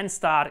make this n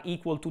star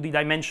equal to the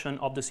dimension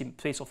of the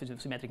space of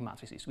symmetric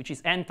matrices, which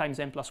is n times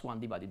n plus 1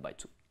 divided by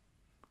 2.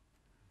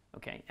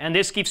 Okay, and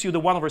this gives you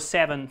the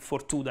 1/7 for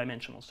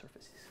two-dimensional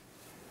surfaces.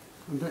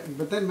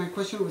 But then my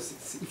question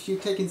was, if you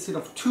take instead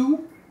of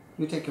 2,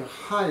 you take a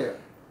higher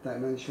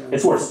dimension.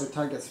 It's worse. For the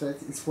target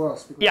space, it's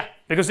worse. Because Yeah,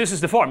 because this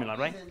is the formula,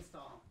 right? n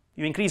star.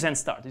 You increase n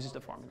star. This is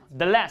the formula.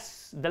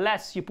 The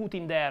less you put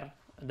in there,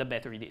 the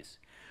better it is.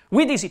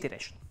 With this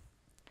iteration.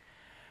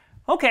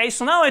 Okay,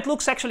 so now it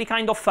looks actually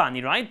kind of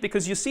funny, right?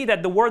 Because you see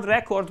that the world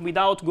record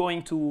without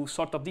going to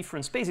sort of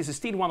different spaces is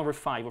still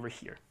 1/5 over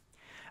here.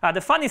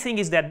 The funny thing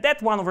is that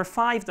that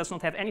 1/5 does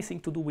not have anything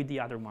to do with the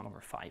other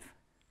 1/5.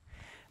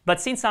 But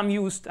since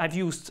I've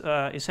used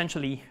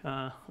essentially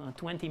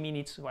 20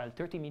 minutes, well,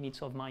 30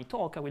 minutes of my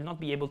talk, I will not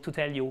be able to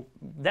tell you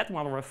that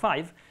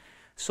 1/5.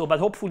 So, but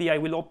hopefully I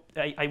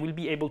will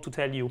be able to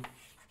tell you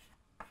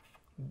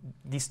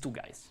these two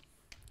guys.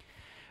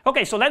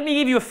 Okay, so let me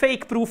give you a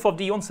fake proof of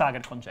the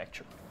Onsager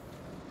conjecture.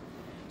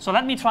 So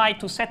let me try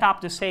to set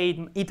up the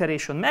same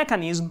iteration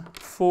mechanism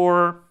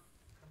for...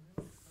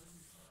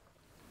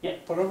 Yeah.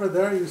 But over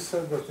there you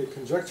said that the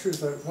conjecture is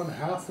that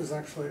 1/2 is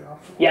actually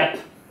optimal. Yeah.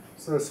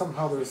 So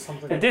somehow there's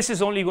something... This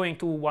is only going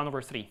to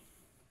 1/3.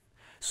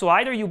 So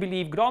either you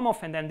believe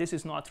Gromov and then this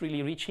is not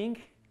really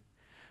reaching,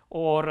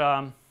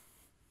 or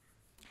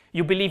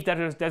you believe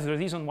that there's a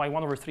reason why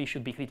 1/3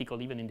 should be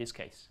critical even in this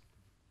case.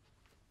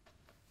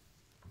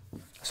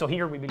 So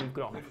here we believe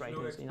Gromov, right?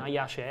 In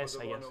IHES,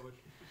 I guess.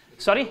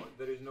 Sorry?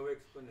 There is no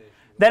explanation.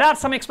 There are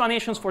some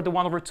explanations for the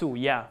 1/2,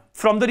 yeah.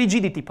 From the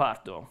rigidity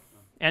part, though.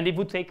 And it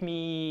would take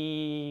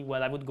me,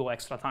 well, I would go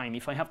extra time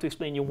if I have to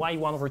explain you why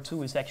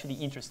 1/2 is actually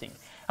interesting.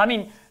 I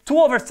mean,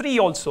 2/3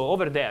 also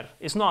over there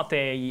is not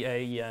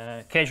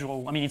a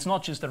casual, I mean, it's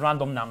not just a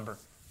random number.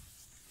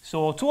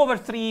 So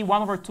 2/3,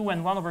 1/2,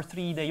 and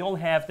 1/3, they all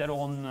have their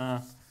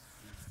own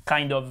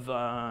kind of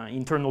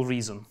internal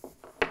reason.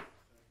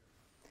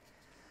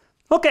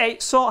 Okay,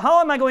 so how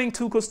am I going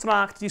to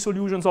construct the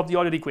solutions of the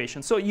Euler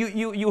equation? So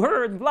you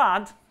heard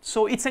Vlad,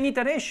 so it's an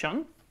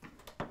iteration,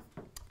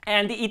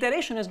 and the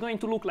iteration is going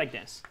to look like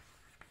this.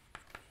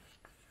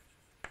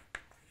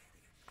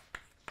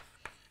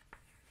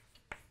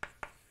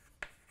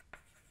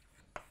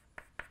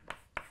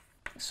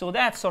 So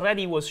that's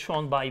already was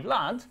shown by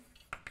Vlad.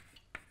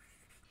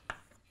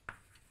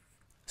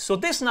 So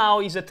this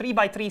now is a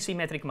 3×3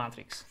 symmetric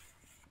matrix.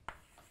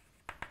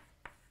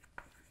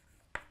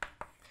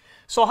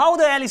 So how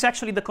the hell is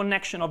actually the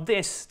connection of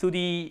this to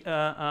the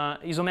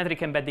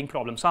isometric embedding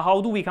problem? So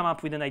how do we come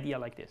up with an idea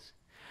like this?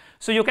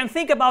 So you can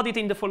think about it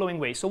in the following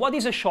way. So what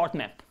is a short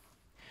map?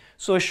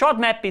 So a short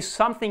map is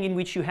something in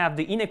which you have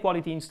the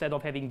inequality instead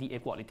of having the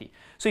equality.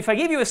 So if I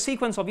give you a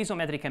sequence of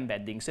isometric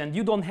embeddings and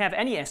you don't have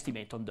any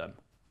estimate on them,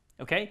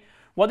 okay,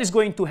 what is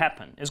going to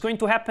happen? It's going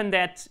to happen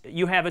that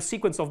you have a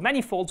sequence of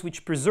manifolds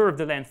which preserve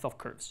the length of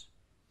curves.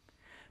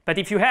 But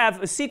if you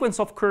have a sequence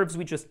of curves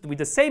with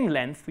the same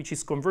length, which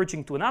is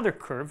converging to another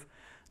curve,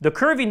 the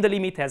curve in the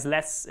limit has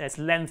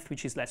length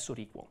which is less or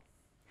equal.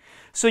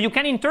 So you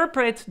can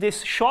interpret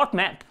this short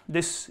map,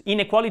 this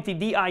inequality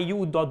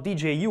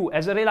diu.dju,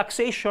 as a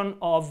relaxation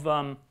of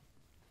the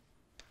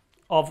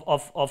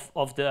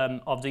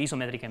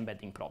isometric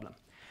embedding problem.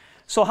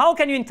 So how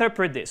can you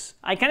interpret this?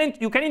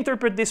 You can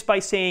interpret this by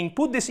saying,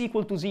 put this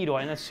equal to 0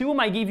 and assume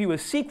I give you a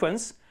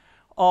sequence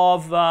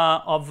of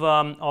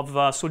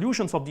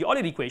solutions of the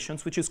Euler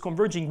equations, which is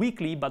converging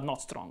weakly but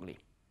not strongly.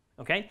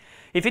 Okay?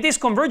 If it is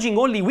converging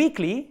only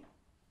weakly,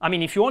 I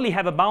mean, if you only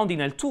have a bound in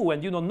L2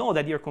 and you don't know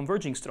that you're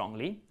converging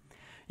strongly,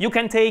 you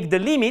can take the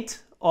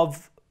limit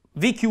of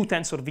VQ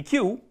tensor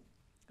VQ,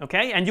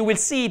 okay? And you will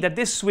see that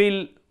this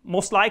will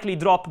most likely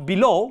drop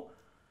below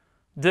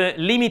the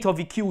limit of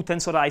VQ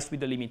tensorized with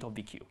the limit of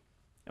VQ.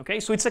 Okay,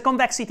 so it's a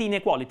convexity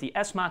inequality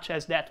as much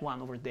as that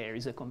one over there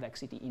is a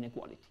convexity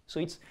inequality.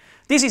 So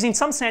this is in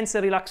some sense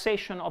a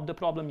relaxation of the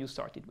problem you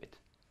started with.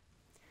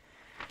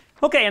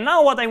 Okay, and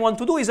now what I want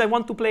to do is I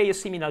want to play a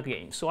similar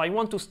game. So I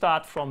want to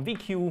start from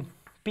VQ,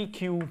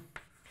 PQ,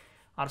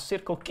 R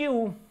circle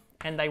Q,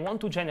 and I want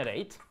to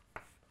generate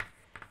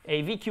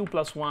a VQ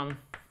plus 1,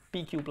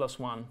 PQ plus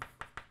 1,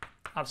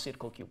 R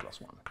circle Q plus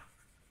 1.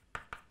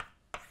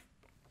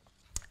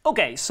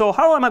 Okay, so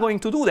how am I going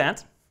to do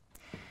that?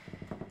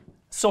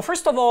 So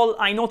first of all,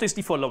 I noticed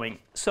the following.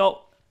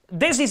 So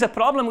this is a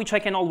problem which I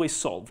can always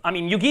solve. I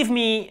mean, you give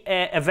me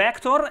a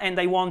vector, and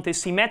I want a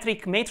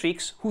symmetric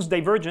matrix whose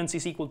divergence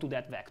is equal to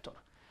that vector.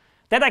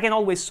 That I can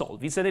always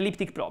solve. It's an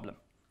elliptic problem.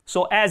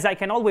 So as I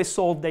can always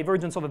solve,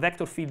 divergence of a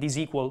vector field is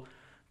equal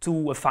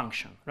to a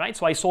function, right?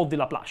 So I solve the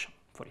Laplacian,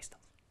 for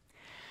instance.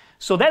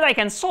 So that I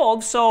can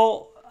solve.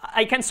 So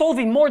I can solve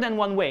it more than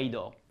one way,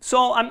 though.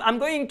 So I'm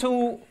going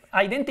to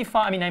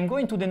identify, I'm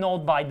going to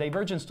denote by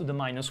divergence to the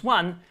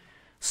 -1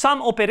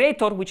 some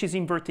operator which is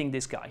inverting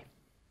this guy.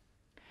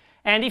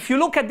 And if you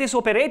look at this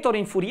operator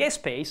in Fourier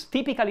space,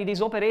 typically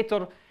this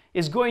operator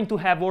is going to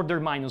have order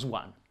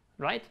 -1,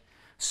 right?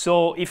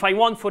 So if I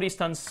want, for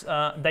instance,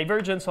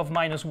 divergence of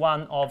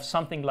 -1 of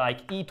something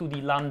like e to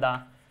the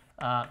lambda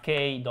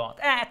k dot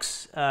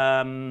x,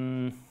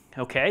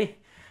 okay,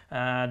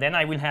 then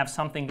I will have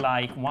something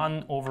like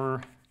 1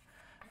 over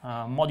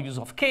modulus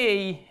of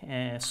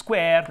k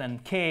squared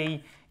and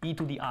k e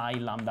to the I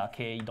lambda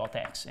k dot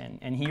x.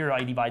 And here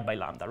I divide by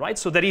lambda, right?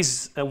 So there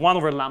is 1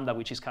 over lambda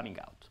which is coming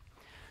out.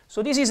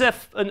 So this is a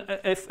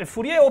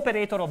Fourier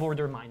operator of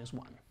order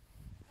 -1.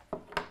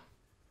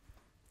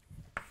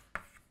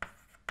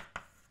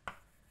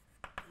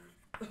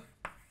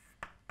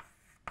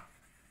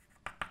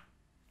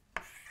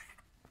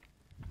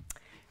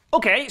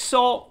 Okay,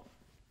 so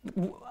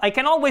I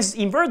can always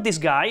invert this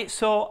guy.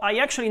 So I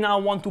actually now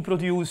want to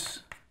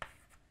produce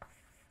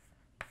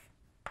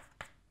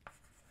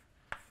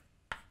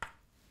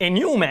a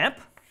new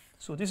map.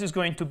 So this is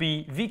going to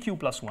be VQ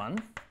plus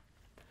 1.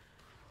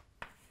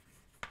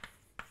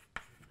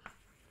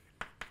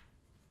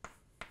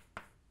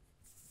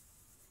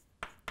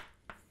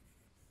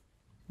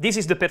 This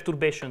is the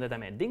perturbation that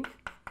I'm adding.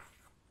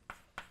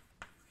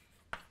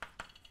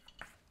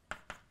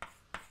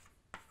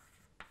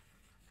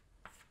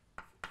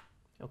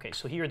 Okay,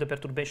 so here the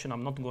perturbation,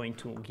 I'm not going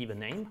to give a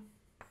name.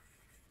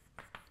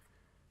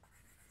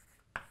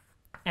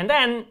 And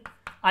then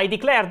I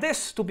declare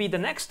this to be the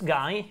next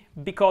guy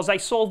because I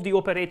solved the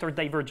operator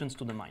divergence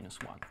to the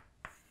 -1.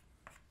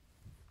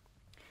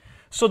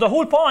 So the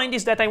whole point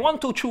is that I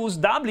want to choose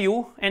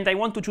W and I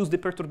want to choose the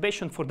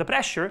perturbation for the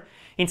pressure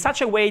in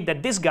such a way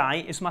that this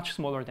guy is much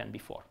smaller than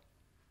before.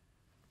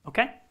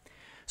 Okay?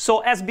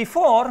 So as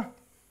before,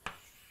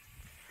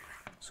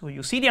 so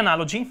you see the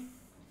analogy.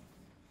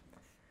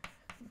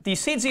 The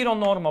C0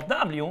 norm of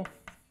W,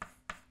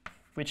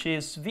 which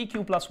is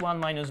VQ plus 1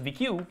 minus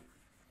VQ,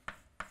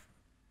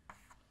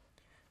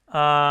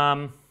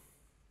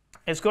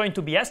 is going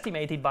to be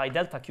estimated by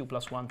delta Q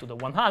plus 1 to the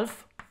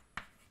 1/2.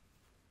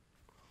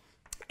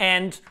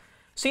 And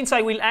since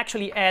I will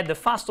actually add the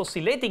fast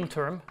oscillating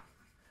term,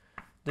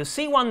 the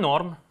C1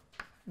 norm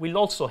will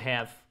also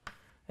have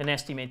an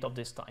estimate of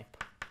this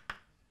type.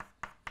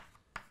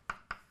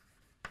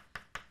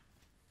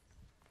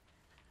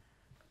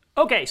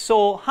 Okay,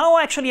 so how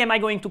actually am I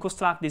going to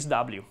construct this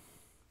W?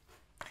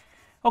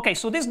 Okay,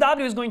 so this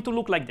W is going to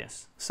look like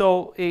this.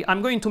 So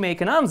I'm going to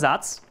make an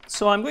ansatz.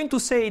 So I'm going to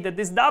say that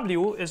this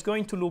W is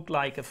going to look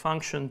like a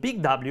function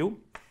big W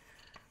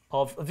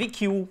of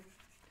VQ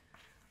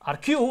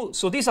RQ.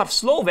 So these are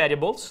slow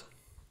variables.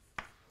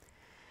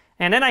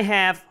 And then I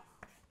have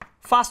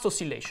fast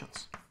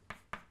oscillations.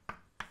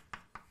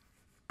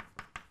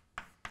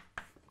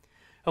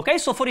 Okay,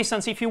 so for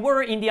instance, if you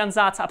were in the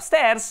ansatz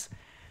upstairs,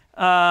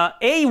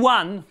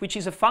 A1, which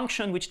is a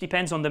function which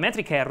depends on the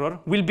metric error,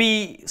 will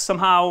be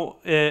somehow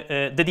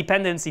the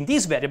dependence in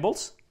these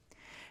variables.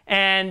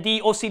 And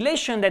the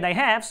oscillation that I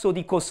have, so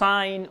the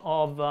cosine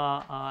of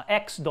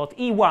x dot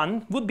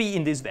E1, would be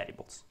in these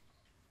variables.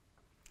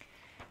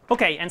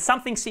 Okay, and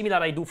something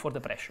similar I do for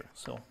the pressure.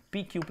 So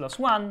PQ plus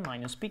 1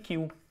 minus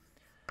PQ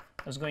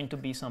is going to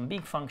be some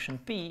big function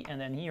P,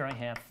 and then here I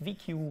have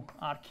VQ,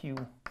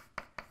 RQ,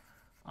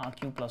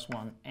 RQ plus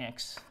 1,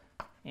 X,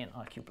 and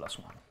RQ plus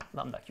 1,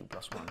 lambda Q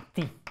plus 1,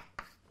 T.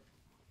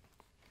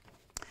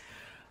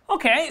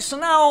 Okay, so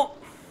now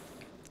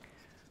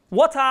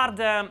what are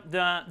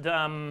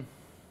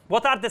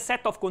the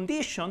set of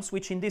conditions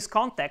which in this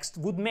context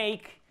would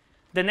make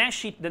the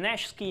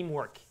Nash scheme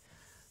work?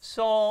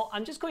 So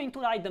I'm just going to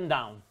write them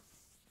down.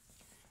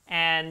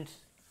 And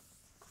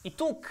it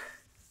took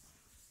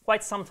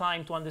quite some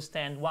time to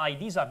understand why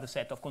these are the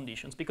set of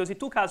conditions, because it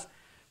took us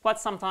quite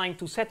some time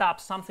to set up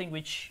something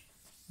which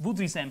would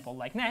resemble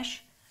like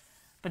Nash.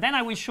 But then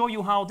I will show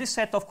you how this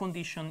set of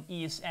conditions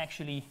is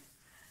actually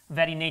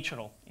very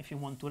natural if you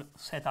want to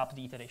set up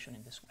the iteration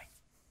in this way.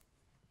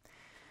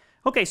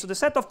 Okay, so the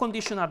set of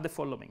conditions are the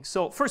following.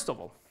 So first of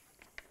all,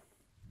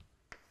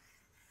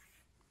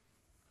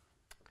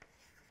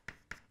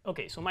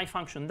 okay, so my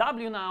function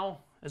W now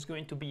is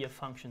going to be a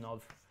function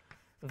of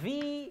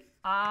V,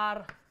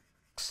 R,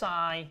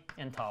 Xi,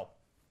 and tau.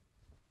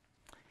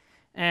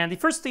 And the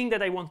first thing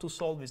that I want to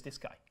solve is this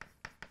guy.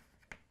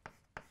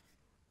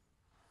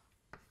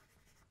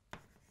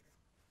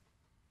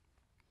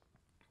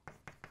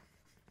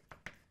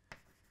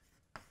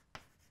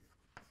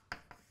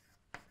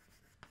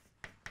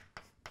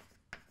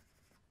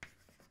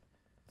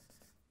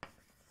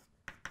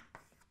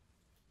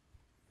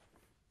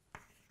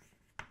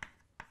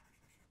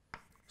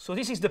 So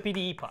this is the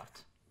PDE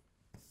part.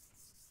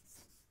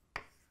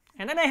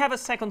 And then I have a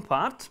second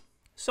part.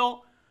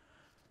 So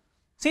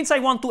since I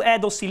want to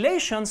add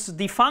oscillations,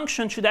 the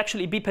function should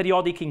actually be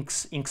periodic in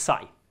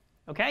Xi.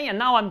 Okay, and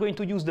now I'm going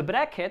to use the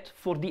bracket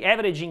for the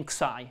averaging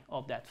Xi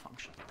of that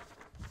function.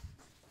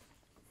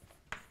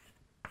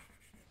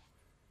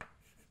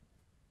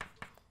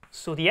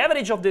 So the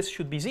average of this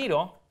should be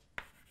 0.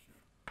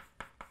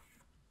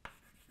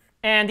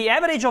 And the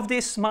average of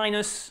this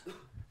minus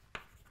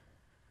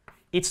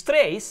its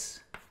trace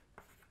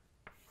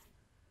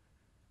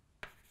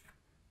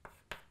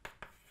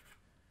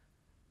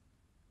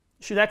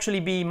should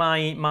actually be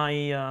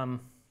my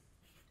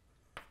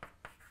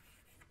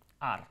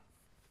R,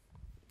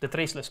 the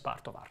traceless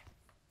part of R.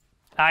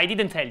 I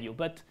didn't tell you,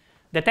 but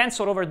the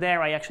tensor over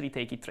there, I actually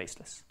take it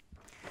traceless.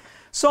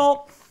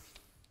 So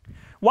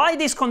why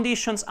these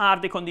conditions are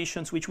the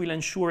conditions which will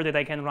ensure that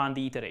I can run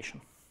the iteration?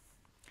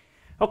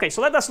 OK,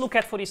 so let us look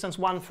at, for instance,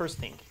 one first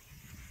thing.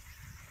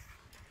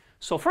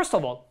 So first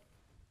of all,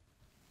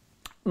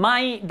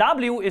 my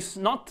W is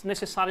not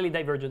necessarily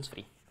divergence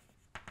free.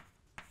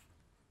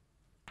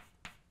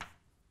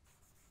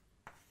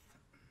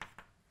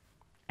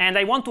 And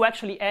I want to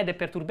actually add a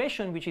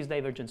perturbation which is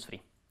divergence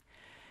free.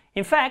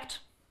 In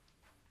fact,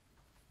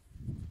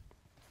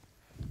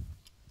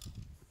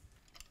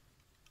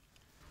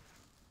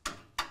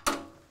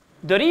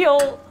 the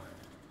real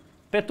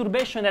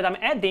perturbation that I'm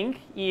adding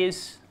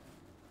is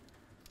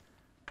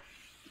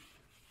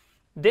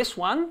this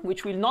one,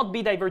 which will not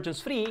be divergence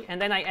free, and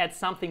then I add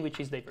something which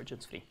is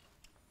divergence free.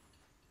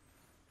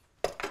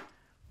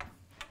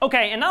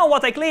 OK, and now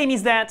what I claim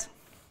is that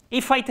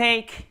if I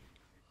take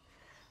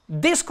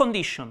this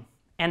condition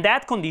and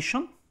that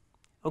condition,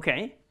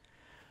 OK,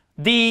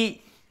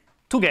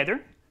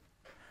 together,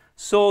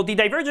 so the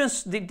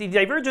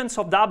divergence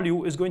of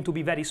W is going to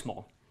be very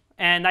small.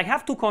 And I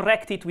have to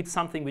correct it with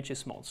something which is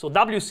small. So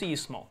WC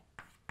is small.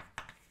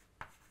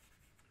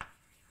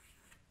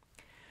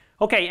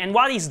 OK, and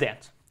what is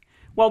that?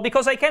 Well,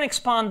 because I can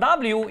expand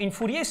W in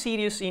Fourier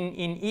series in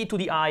e to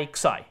the I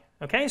xi.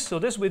 OK, so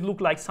this would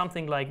look like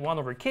something like 1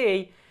 over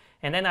k.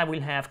 And then I will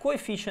have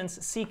coefficients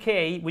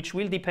ck, which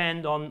will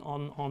depend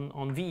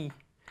on V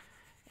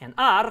and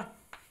R.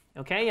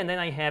 OK, and then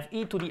I have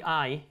e to the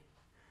I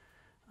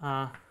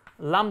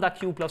lambda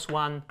q plus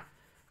 1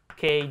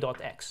 k dot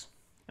x.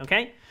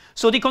 OK,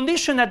 so the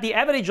condition that the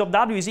average of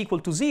W is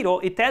equal to 0,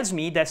 it tells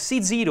me that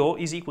C0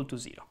 is equal to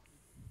 0.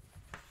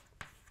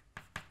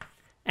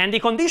 And the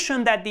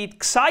condition that the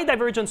psi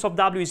divergence of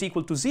W is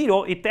equal to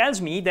 0, it tells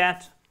me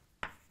that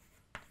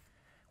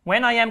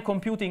when I am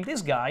computing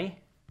this guy,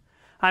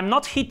 I'm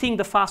not hitting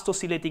the fast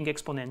oscillating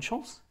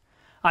exponentials.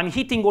 I'm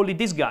hitting only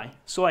this guy,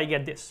 so I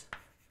get this.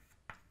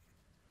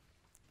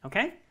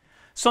 OK?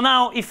 So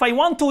now, if I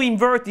want to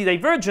invert the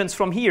divergence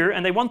from here,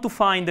 and I want to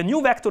find a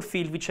new vector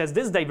field which has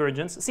this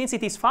divergence, since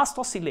it is fast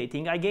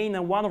oscillating, I gain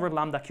a 1 over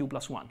lambda q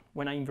plus 1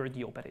 when I invert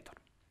the operator.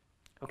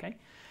 OK?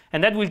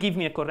 And that will give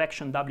me a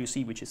correction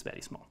WC, which is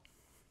very small.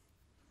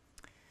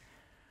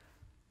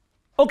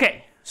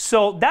 OK,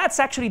 so that's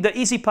actually the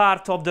easy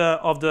part of the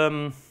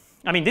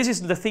I mean, this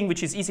is the thing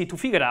which is easy to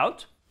figure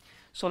out.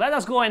 So let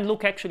us go and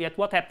look actually at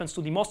what happens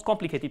to the most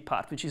complicated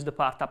part, which is the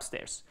part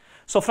upstairs.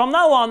 So from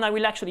now on, I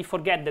will actually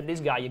forget that this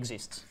guy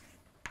exists.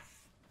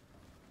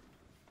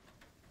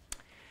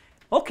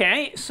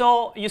 OK,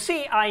 so you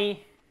see, I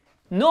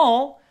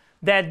know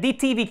that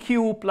dt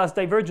vq plus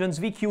divergence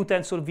vq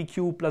tensor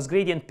vq plus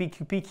gradient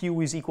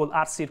pq is equal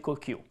r circle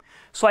q.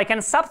 So I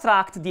can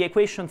subtract the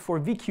equation for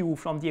vq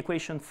from the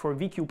equation for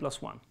vq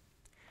plus 1.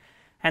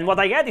 And what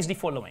I get is the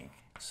following.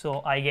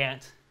 So I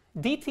get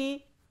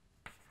dt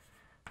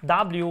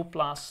w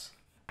plus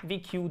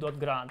vq dot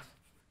grad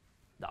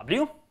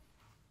w.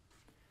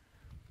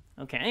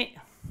 OK.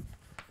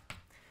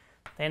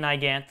 Then I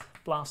get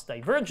plus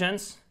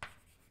divergence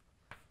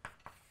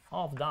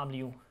of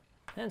w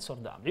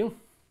tensor w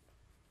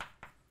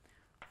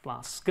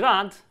plus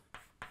grad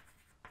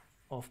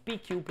of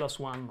pq plus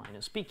 1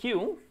 minus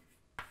pq.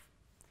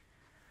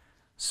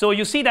 So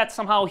you see that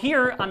somehow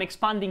here I'm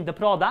expanding the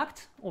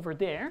product over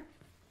there.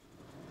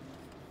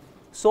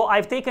 So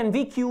I've taken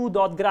vq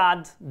dot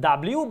grad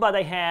w, but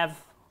I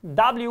have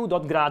w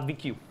dot grad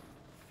vq.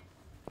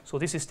 So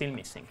this is still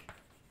missing.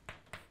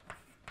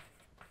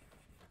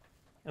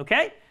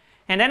 OK?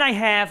 And then I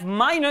have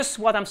minus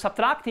what I'm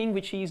subtracting,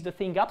 which is the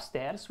thing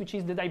upstairs, which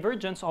is the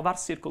divergence of r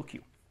circle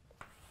q.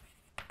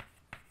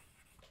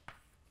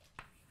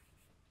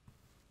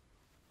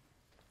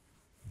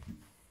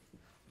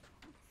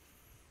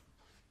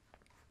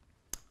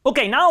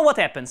 OK, now what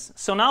happens?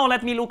 So now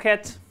let me look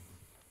at,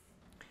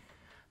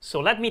 so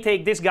let me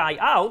take this guy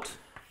out.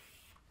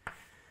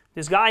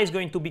 This guy is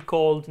going to be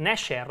called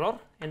Nash error,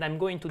 and I'm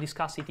going to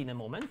discuss it in a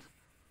moment.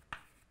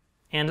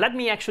 And let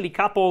me actually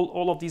couple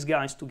all of these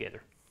guys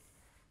together.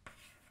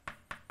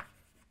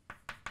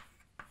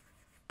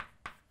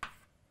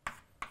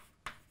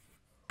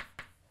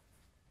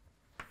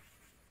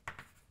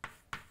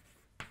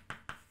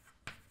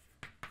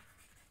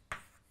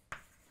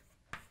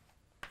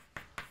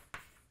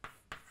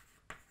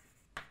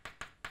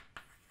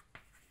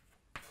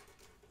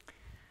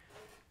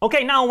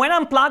 OK, now when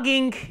I'm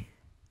plugging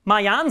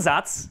my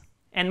ansatz,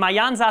 and my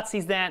ansatz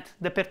is that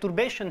the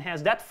perturbation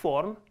has that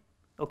form,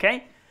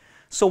 OK?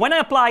 So when I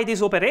apply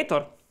this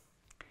operator,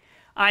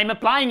 I'm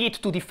applying it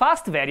to the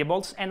fast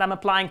variables, and I'm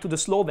applying to the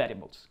slow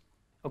variables,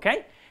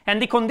 OK?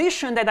 And the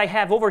condition that I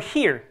have over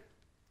here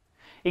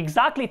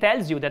exactly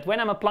tells you that when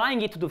I'm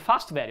applying it to the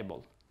fast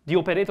variable, the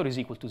operator is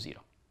equal to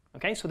 0.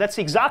 Okay, so that's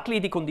exactly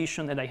the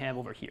condition that I have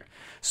over here.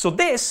 So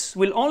this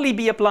will only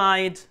be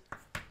applied,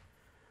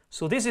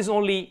 so this is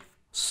only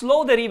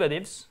slow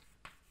derivatives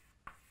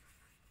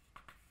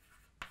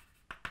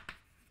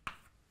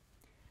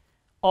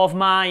of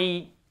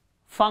my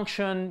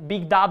function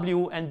big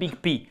W and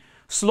big P.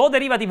 Slow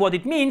derivative, what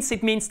it means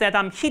that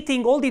I'm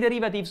hitting all the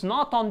derivatives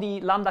not on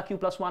the lambda q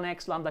plus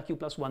 1x, lambda q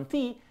plus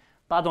 1t,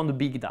 but on the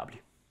big W.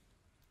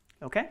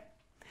 Okay?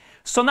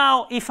 So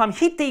now if I'm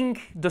hitting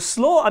the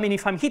slow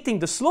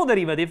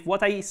derivative,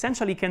 what I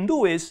essentially can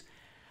do is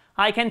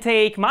I can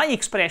take my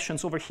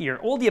expressions over here,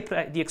 all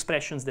the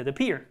expressions that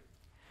appear,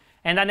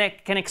 and then I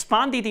can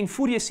expand it in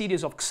Fourier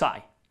series of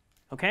xi.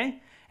 Okay?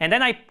 And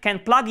then I can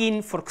plug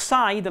in for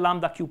xi the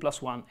lambda q plus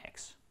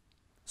 1x.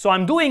 So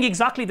I'm doing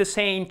exactly the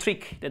same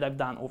trick that I've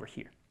done over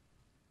here.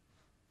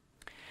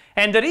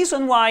 And the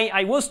reason why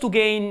I was to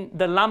gain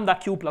the lambda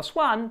q plus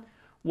 1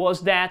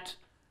 was that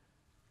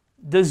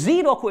the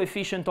 0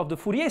 coefficient of the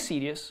Fourier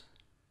series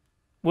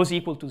was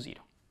equal to 0.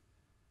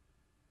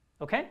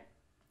 Okay?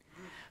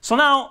 So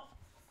now,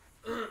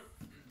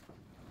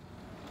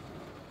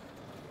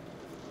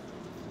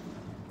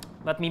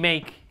 let me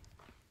make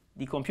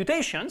the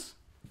computations.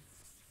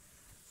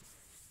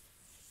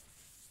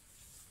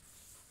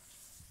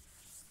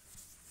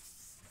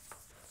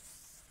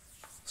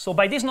 So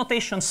by this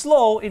notation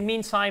slow, it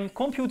means I'm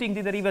computing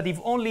the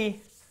derivative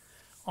only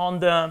on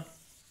the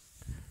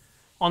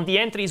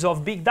entries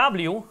of big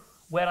W,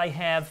 where I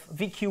have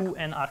VQ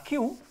and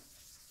RQ.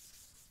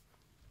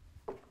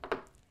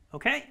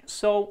 Okay,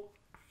 so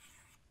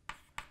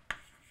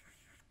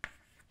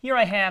here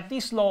I have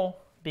this law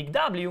big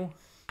W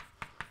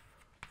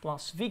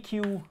plus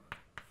VQ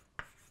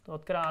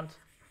dot grad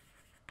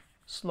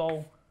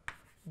slow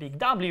big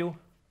W,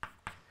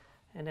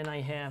 and then I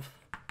have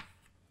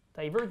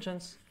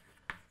divergence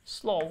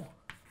slow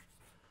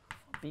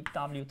big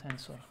W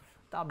tensor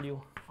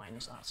W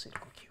minus R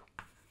circle Q.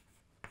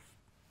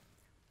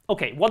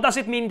 Okay, what does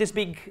it mean, this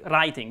big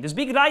writing? This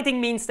big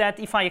writing means that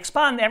if I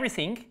expand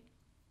everything,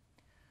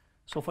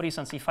 so for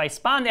instance, if I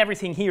expand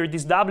everything here,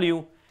 this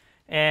W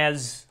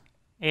as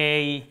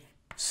a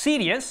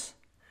series,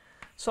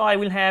 so I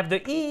will have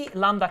the E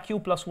lambda q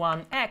plus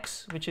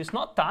 1x, which is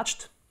not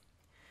touched,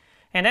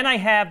 and then I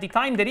have the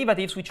time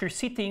derivatives, which are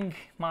sitting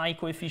my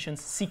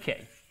coefficients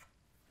ck.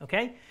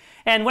 Okay?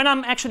 And when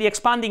I'm actually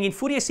expanding in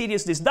Fourier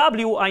series this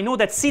W, I know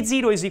that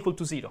C0 is equal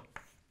to 0.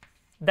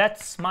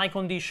 That's my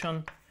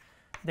condition,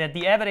 that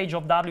the average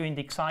of W in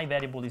the xi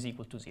variable is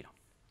equal to 0.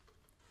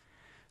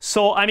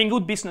 So I'm in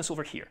good business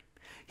over here.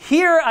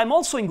 Here I'm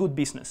also in good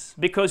business,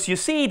 because you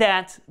see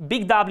that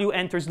big W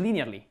enters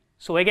linearly.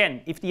 So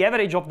again, if the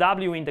average of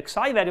W in the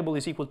xi variable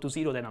is equal to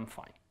 0, then I'm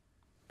fine.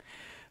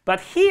 But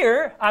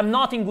here I'm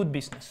not in good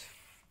business.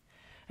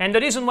 And the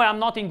reason why I'm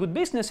not in good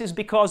business is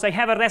because I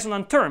have a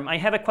resonant term. I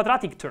have a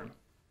quadratic term,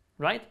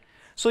 right?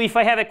 So if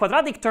I have a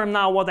quadratic term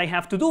now, what I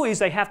have to do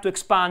is I have to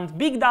expand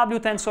big W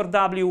tensor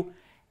W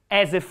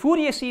as a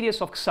Fourier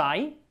series of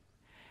xi,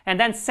 and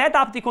then set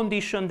up the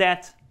condition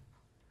that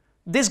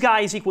this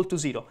guy is equal to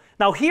 0.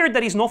 Now here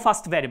there is no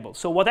fast variable.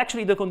 So what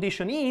actually the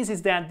condition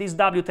is that this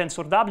W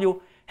tensor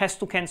W has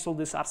to cancel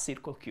this R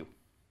circle Q.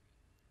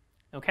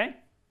 Okay?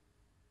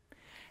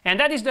 And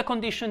that is the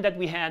condition that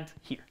we had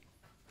here.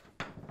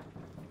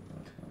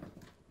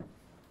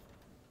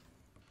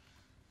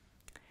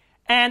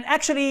 And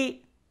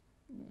actually,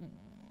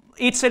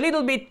 it's a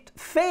little bit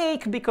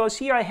fake, because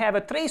here I have a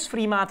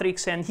trace-free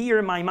matrix, and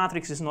here my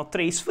matrix is not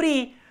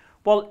trace-free.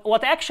 Well,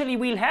 what actually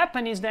will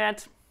happen is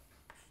that,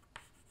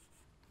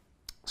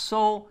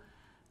 so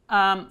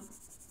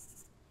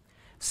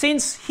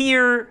since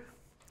here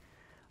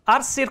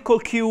R circle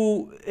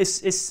Q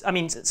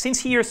since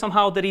here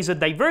somehow there is a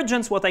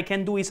divergence, what I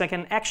can do is I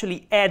can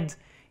actually add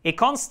a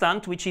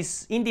constant which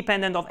is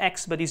independent of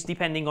x but is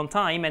depending on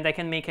time, and I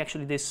can make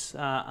actually this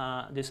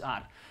this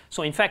R.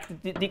 So in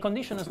fact, the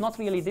condition is not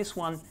really this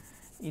one.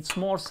 It's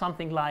more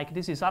something like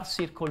this is R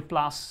circle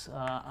plus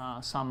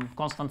some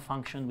constant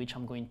function which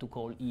I'm going to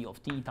call E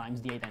of t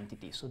times the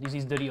identity. So this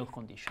is the real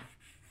condition.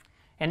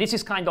 And this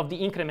is kind of the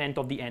increment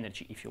of the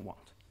energy, if you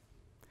want.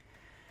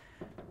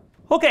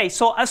 Okay,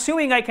 so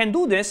assuming I can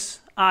do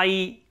this,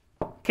 I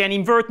can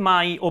invert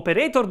my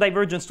operator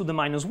divergence to the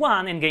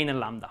 -1 and gain a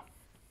lambda.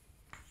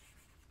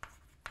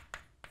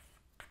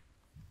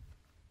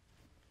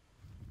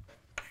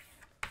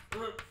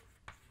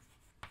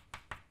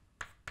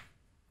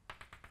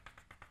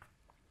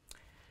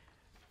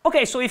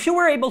 Okay, so if you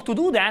were able to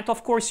do that,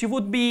 of course, you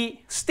would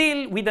be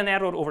still with an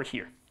error over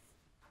here.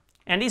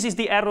 And this is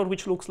the error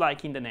which looks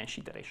like in the Nash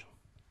iteration.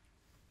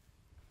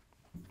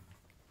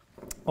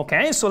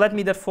 Okay, so let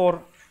me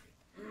therefore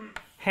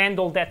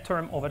handle that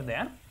term over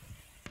there.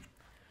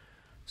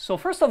 So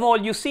first of all,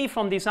 you see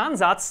from this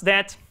ansatz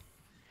that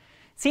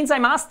since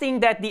I'm asking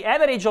that the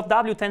average of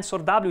W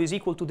tensor W is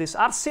equal to this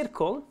R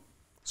circle,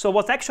 so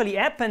what actually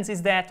happens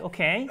is that,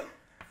 okay,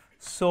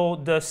 so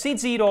the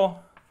C0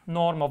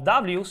 norm of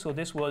W, so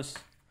this was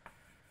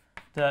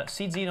the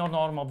C0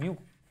 norm of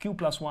q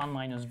plus 1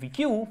 minus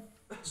vq.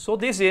 So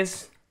this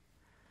is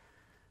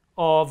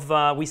of,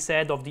 we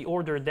said, of the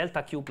order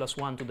delta q plus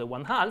 1 to the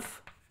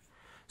 1/2.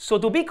 So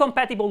to be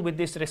compatible with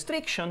this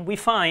restriction, we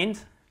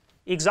find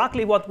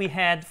exactly what we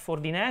had for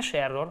the Nash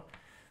error,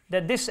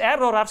 that this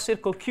error R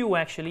circle q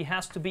actually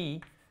has to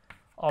be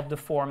of the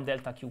form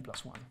delta q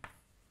plus 1.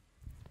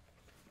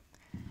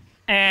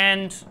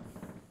 And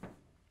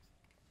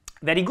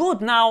very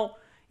good. Now,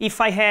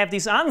 if I have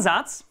this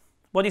ansatz,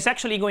 what is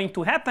actually going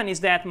to happen is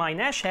that my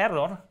Nash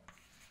error,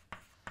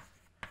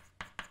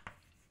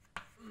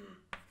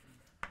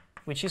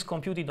 which is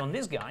computed on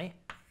this guy,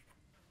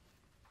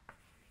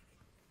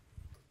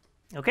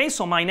 okay,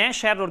 so my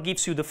Nash error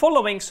gives you the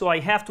following. So I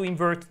have to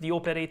invert the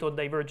operator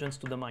divergence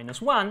to the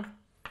 -1.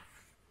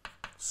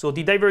 So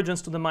the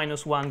divergence to the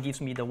 -1 gives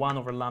me the 1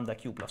 over lambda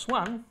q plus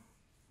 1.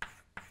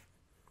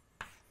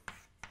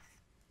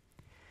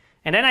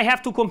 And then I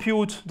have to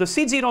compute the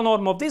C0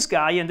 norm of this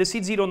guy, and the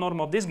C0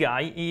 norm of this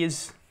guy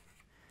is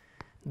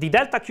the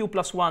delta q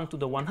plus 1 to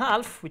the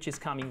 1/2, which is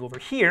coming over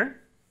here.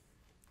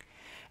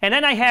 And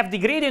then I have the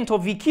gradient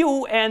of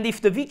VQ, and if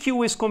the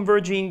VQ is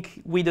converging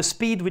with a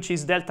speed which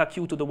is delta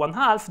q to the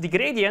 1/2, the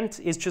gradient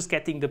is just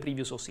getting the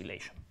previous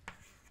oscillation.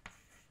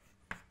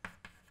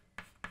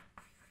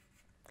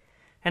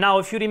 And now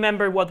if you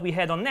remember what we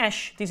had on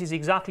Nash, this is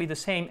exactly the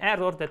same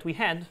error that we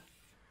had.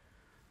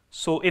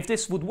 So if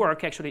this would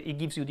work, actually, it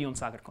gives you the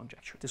Onsager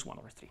conjecture, this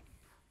 1/3.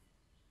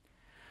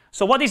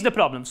 So what is the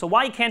problem? So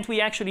why can't we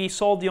actually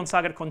solve the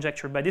Onsager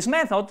conjecture by this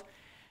method?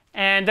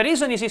 And the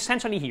reason is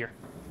essentially here.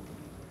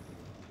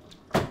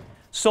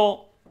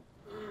 So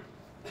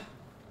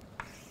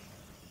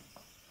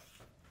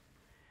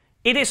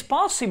it is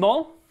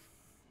possible,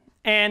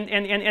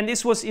 and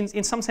this was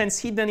in some sense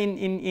hidden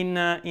in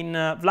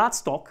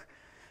Vlad's talk,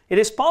 it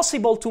is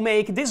possible to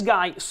make this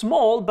guy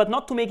small, but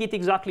not to make it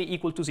exactly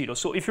equal to 0.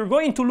 So if you're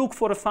going to look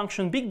for a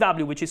function big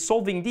W, which is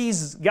solving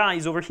these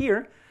guys over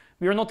here,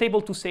 we are not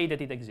able to say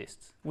that it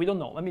exists. We don't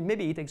know. I mean,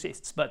 maybe it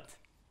exists, but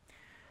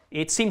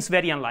it seems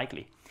very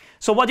unlikely.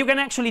 So what you can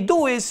actually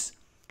do is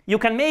you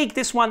can make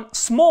this one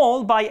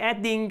small by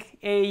adding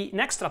an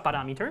extra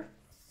parameter.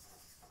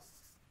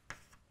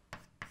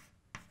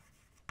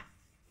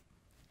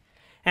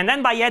 And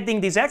then by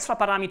adding this extra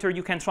parameter,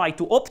 you can try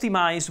to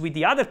optimize with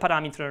the other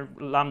parameter,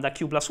 lambda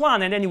q plus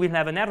 1, and then you will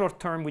have an error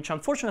term which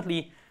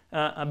unfortunately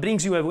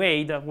brings you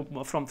away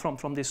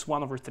from this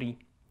 1/3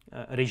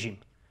 regime.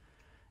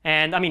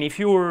 And I mean, if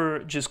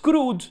you're just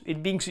crude,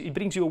 it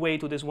brings you away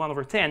to this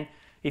 1/10.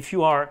 If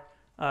you are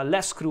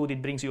less crude,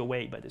 it brings you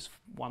away by this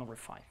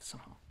 1/5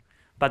 somehow.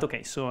 But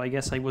OK, so I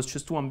guess I was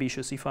just too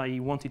ambitious. If I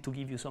wanted to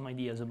give you some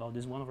ideas about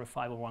this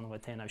 1/5 or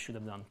 1/10, I should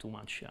have done too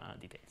much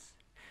details.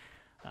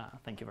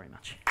 Thank you very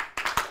much.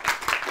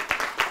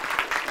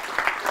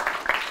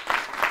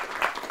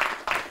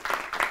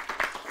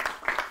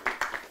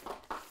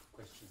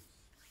 Questions?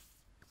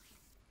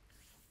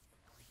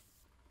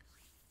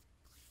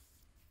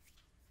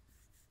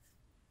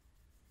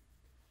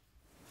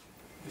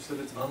 You said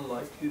it's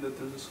unlikely that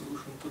there's a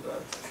solution to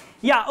that.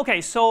 Yeah,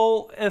 OK,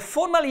 so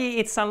formally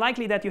it's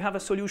unlikely that you have a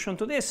solution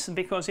to this,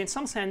 because in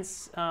some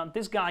sense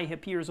this guy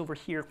appears over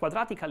here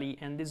quadratically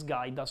and this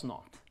guy does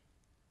not.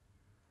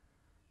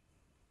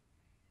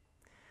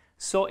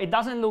 So it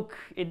doesn't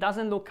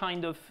look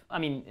kind of, I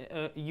mean,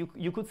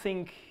 you could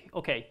think,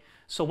 OK,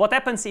 so what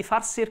happens if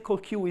R circle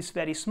Q is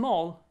very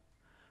small,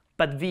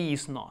 but V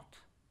is not?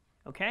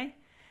 OK?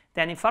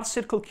 Then if R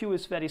circle Q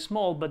is very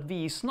small, but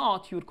V is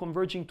not, you're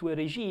converging to a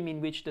regime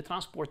in which the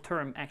transport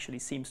term actually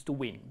seems to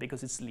win,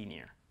 because it's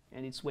linear,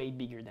 and it's way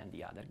bigger than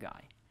the other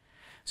guy.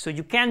 So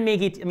you can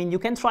make it, I mean, you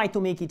can try to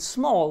make it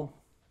small,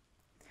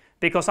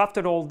 because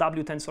after all,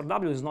 W tensor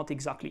W is not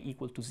exactly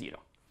equal to 0.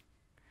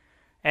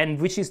 And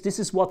this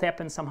is what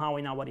happens somehow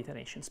in our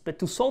iterations. But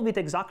to solve it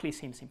exactly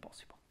seems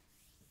impossible.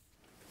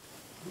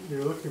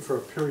 You're looking for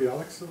a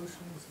periodic solution?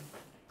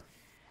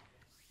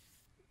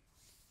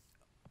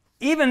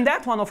 Even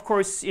that one, of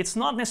course, it's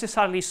not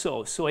necessarily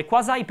so. So a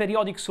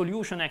quasi-periodic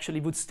solution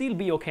actually would still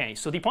be OK.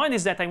 So the point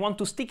is that I want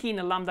to stick in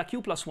a lambda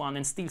q plus 1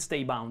 and still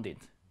stay bounded.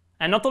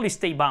 And not only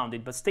stay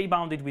bounded, but stay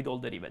bounded with all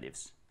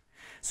derivatives.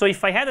 So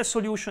if I had a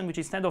solution which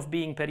instead of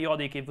being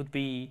periodic, it would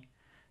be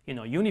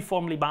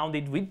uniformly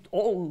bounded with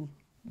all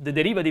the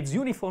derivatives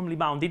uniformly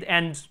bounded,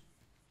 and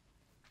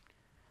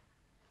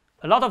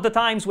a lot of the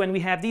times when we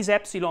have these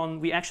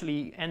epsilon, we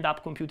actually end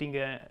up computing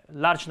a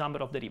large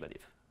number of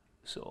derivatives,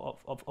 so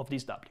of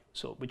this W,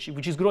 so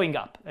which is growing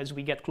up as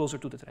we get closer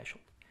to the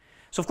threshold.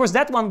 So of course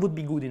that one would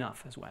be good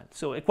enough as well.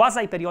 So a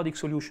quasi-periodic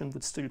solution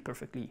would still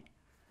perfectly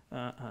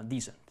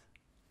decent.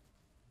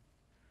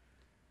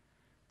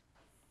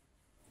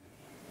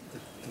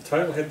 The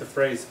title had the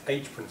phrase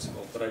H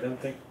principle, but I don't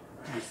think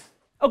this.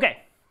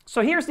 OK,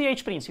 so here's the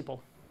H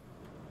principle.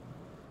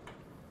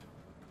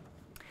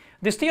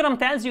 This theorem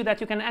tells you that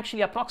you can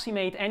actually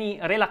approximate any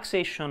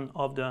relaxation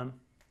of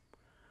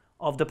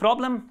the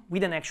problem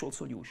with an actual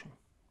solution.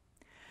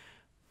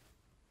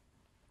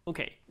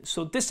 OK,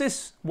 so this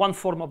is one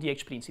form of the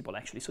H principle,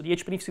 actually. So the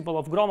H principle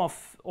of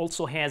Gromov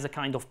also has a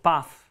kind of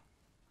path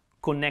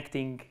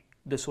connecting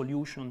the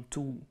solution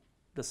to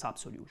the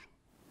sub-solution.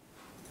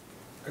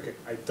 Okay,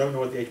 I don't know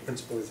what the H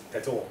principle is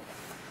at all.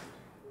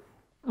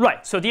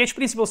 Right, so the H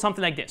principle is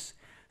something like this.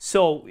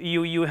 So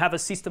you have a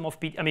system of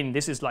I mean,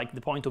 this is like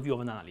the point of view of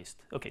an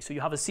analyst. Okay, so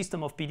you have a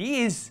system of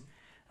PDEs,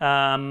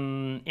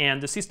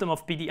 and the system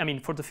of I mean,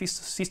 for the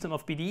system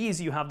of PDEs,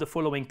 you have the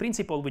following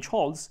principle, which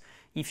holds: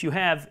 if you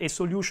have a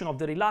solution of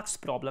the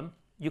relaxed problem,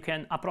 you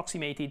can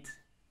approximate it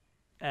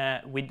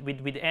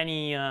with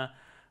any up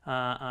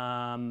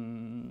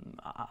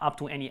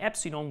to any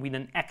epsilon with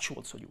an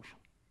actual solution.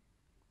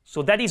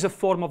 So that is a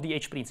form of the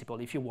H principle,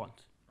 if you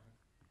want.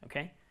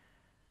 Okay.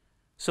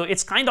 So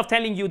it's kind of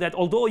telling you that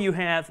although you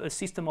have a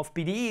system of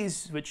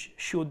PDEs which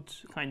should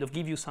kind of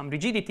give you some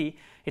rigidity,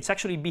 it's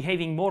actually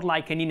behaving more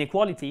like an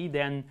inequality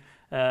than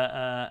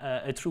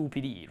a true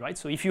PDE, right?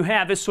 So if you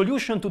have a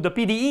solution to the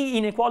PDE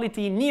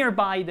inequality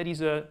nearby, there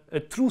is a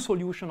true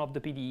solution of the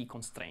PDE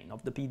constraint,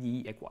 of the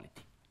PDE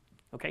equality.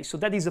 Okay, so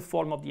that is a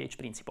form of the H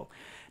principle.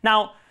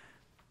 Now,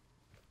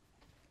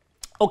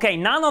 okay,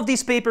 none of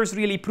these papers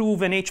really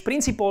prove an H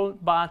principle,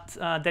 but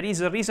there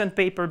is a recent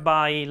paper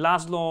by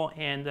Laszlo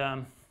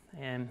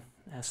and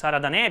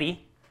Sara Daneri,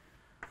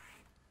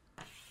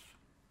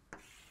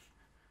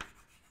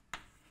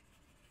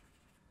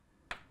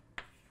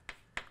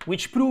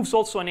 which proves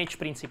also an H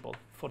principle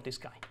for this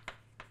guy.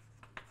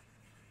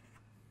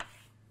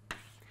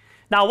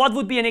 Now, what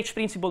would be an H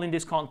principle in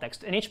this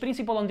context? An H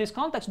principle in this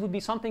context would be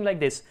something like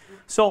this.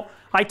 So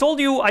I told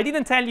you, I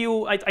didn't tell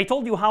you, I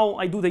told you how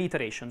I do the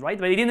iteration, right?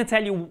 But I didn't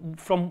tell you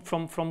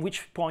from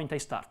which point I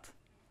start.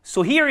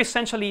 So here,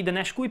 essentially, the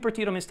Nash-Kuiper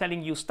theorem is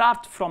telling you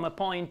start from a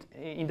point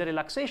in the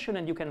relaxation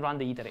and you can run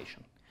the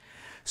iteration.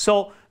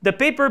 So the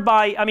paper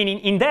by, I mean,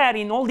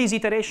 in all these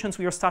iterations,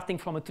 we are starting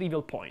from a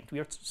trivial point. We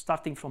are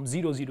starting from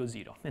 0, 0,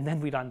 0, and then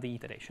we run the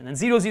iteration. And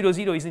 0, 0,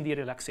 0 is in the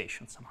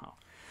relaxation somehow.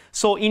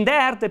 So in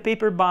there, the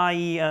paper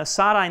by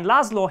Sara and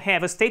Laszlo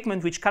have a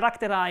statement which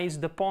characterizes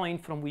the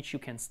point from which you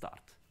can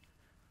start.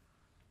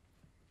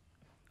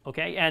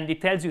 Okay, and it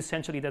tells you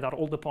essentially that are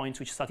all the points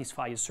which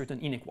satisfy a certain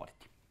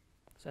inequality.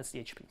 So that's the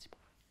H principle.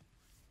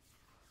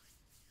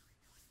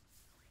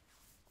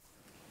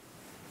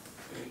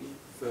 Any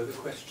further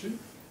question?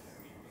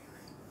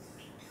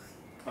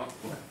 Oh,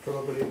 well.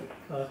 Probably.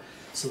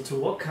 So to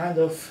what kind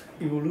of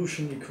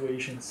evolution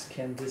equations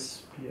can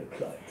this be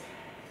applied?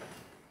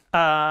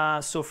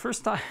 So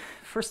first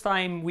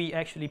time we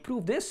actually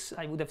proved this,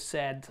 I would have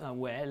said,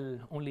 well,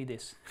 only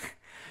this.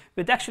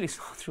 But actually it's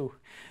not true.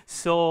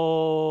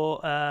 So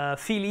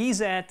Phil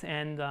Izet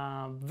and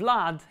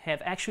Vlad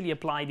have actually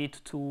applied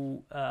it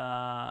to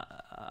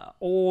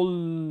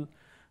all,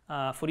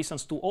 for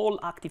instance, to all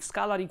active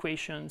scalar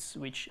equations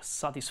which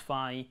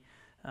satisfy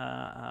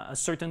a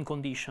certain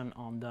condition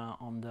on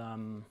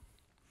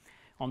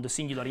the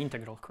singular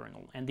integral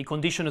kernel. And the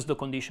condition is the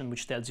condition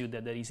which tells you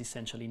that there is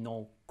essentially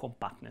no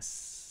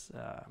compactness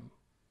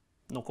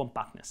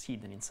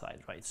hidden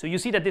inside, right? So you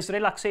see that this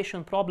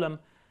relaxation problem,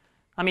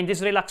 I mean,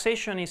 this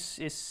relaxation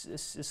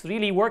is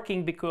really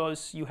working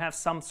because you have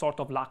some sort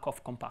of lack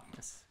of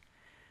compactness.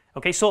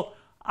 Okay, so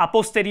a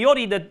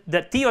posteriori,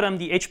 the theorem,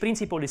 the H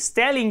principle, is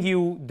telling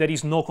you there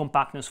is no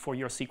compactness for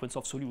your sequence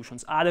of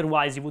solutions.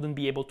 Otherwise, you wouldn't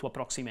be able to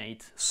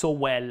approximate so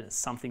well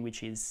something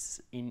which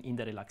is in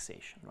the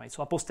relaxation, right?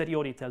 So a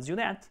posteriori tells you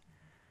that.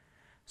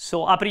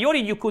 So a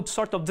priori, you could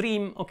sort of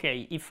dream,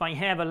 okay, if I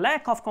have a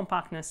lack of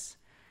compactness,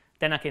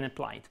 then I can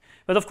apply it.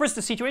 But of course,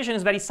 the situation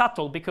is very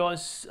subtle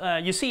because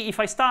you see, if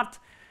I start,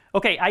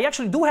 okay, I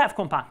actually do have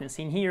compactness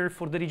in here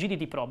for the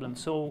rigidity problem.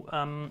 So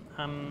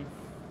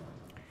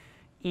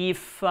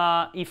if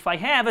I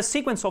have a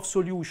sequence of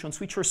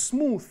solutions which are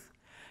smooth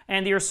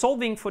and they are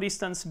solving, for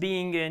instance,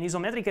 being an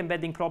isometric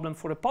embedding problem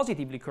for a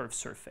positively curved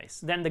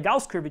surface, then the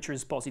Gauss curvature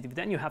is positive,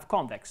 then you have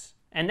convex,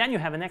 and then you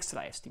have an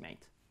extra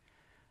estimate.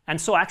 And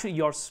so actually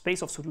your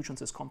space of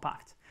solutions is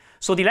compact.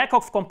 So the lack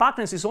of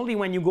compactness is only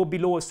when you go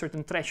below a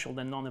certain threshold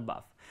and none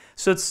above.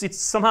 So it's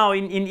somehow,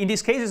 in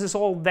these cases, it's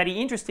all very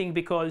interesting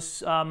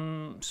because,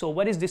 so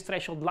where is this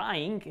threshold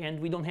lying? And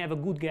we don't have a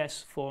good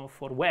guess for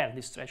where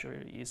this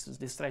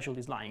threshold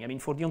is lying. I mean,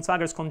 for the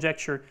Onsager's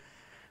conjecture,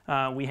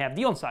 we have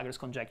the Onsager's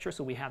conjecture,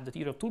 so we have the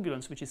theory of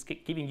turbulence, which is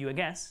giving you a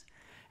guess.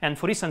 And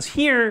for instance,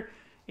 here,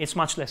 it's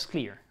much less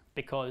clear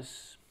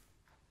because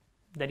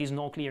there is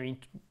no clear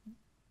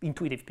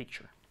intuitive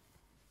picture.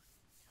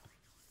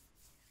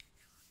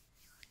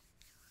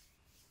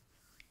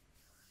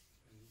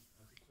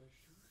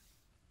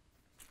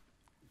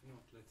 If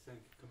not, let's thank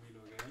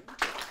Camillo again.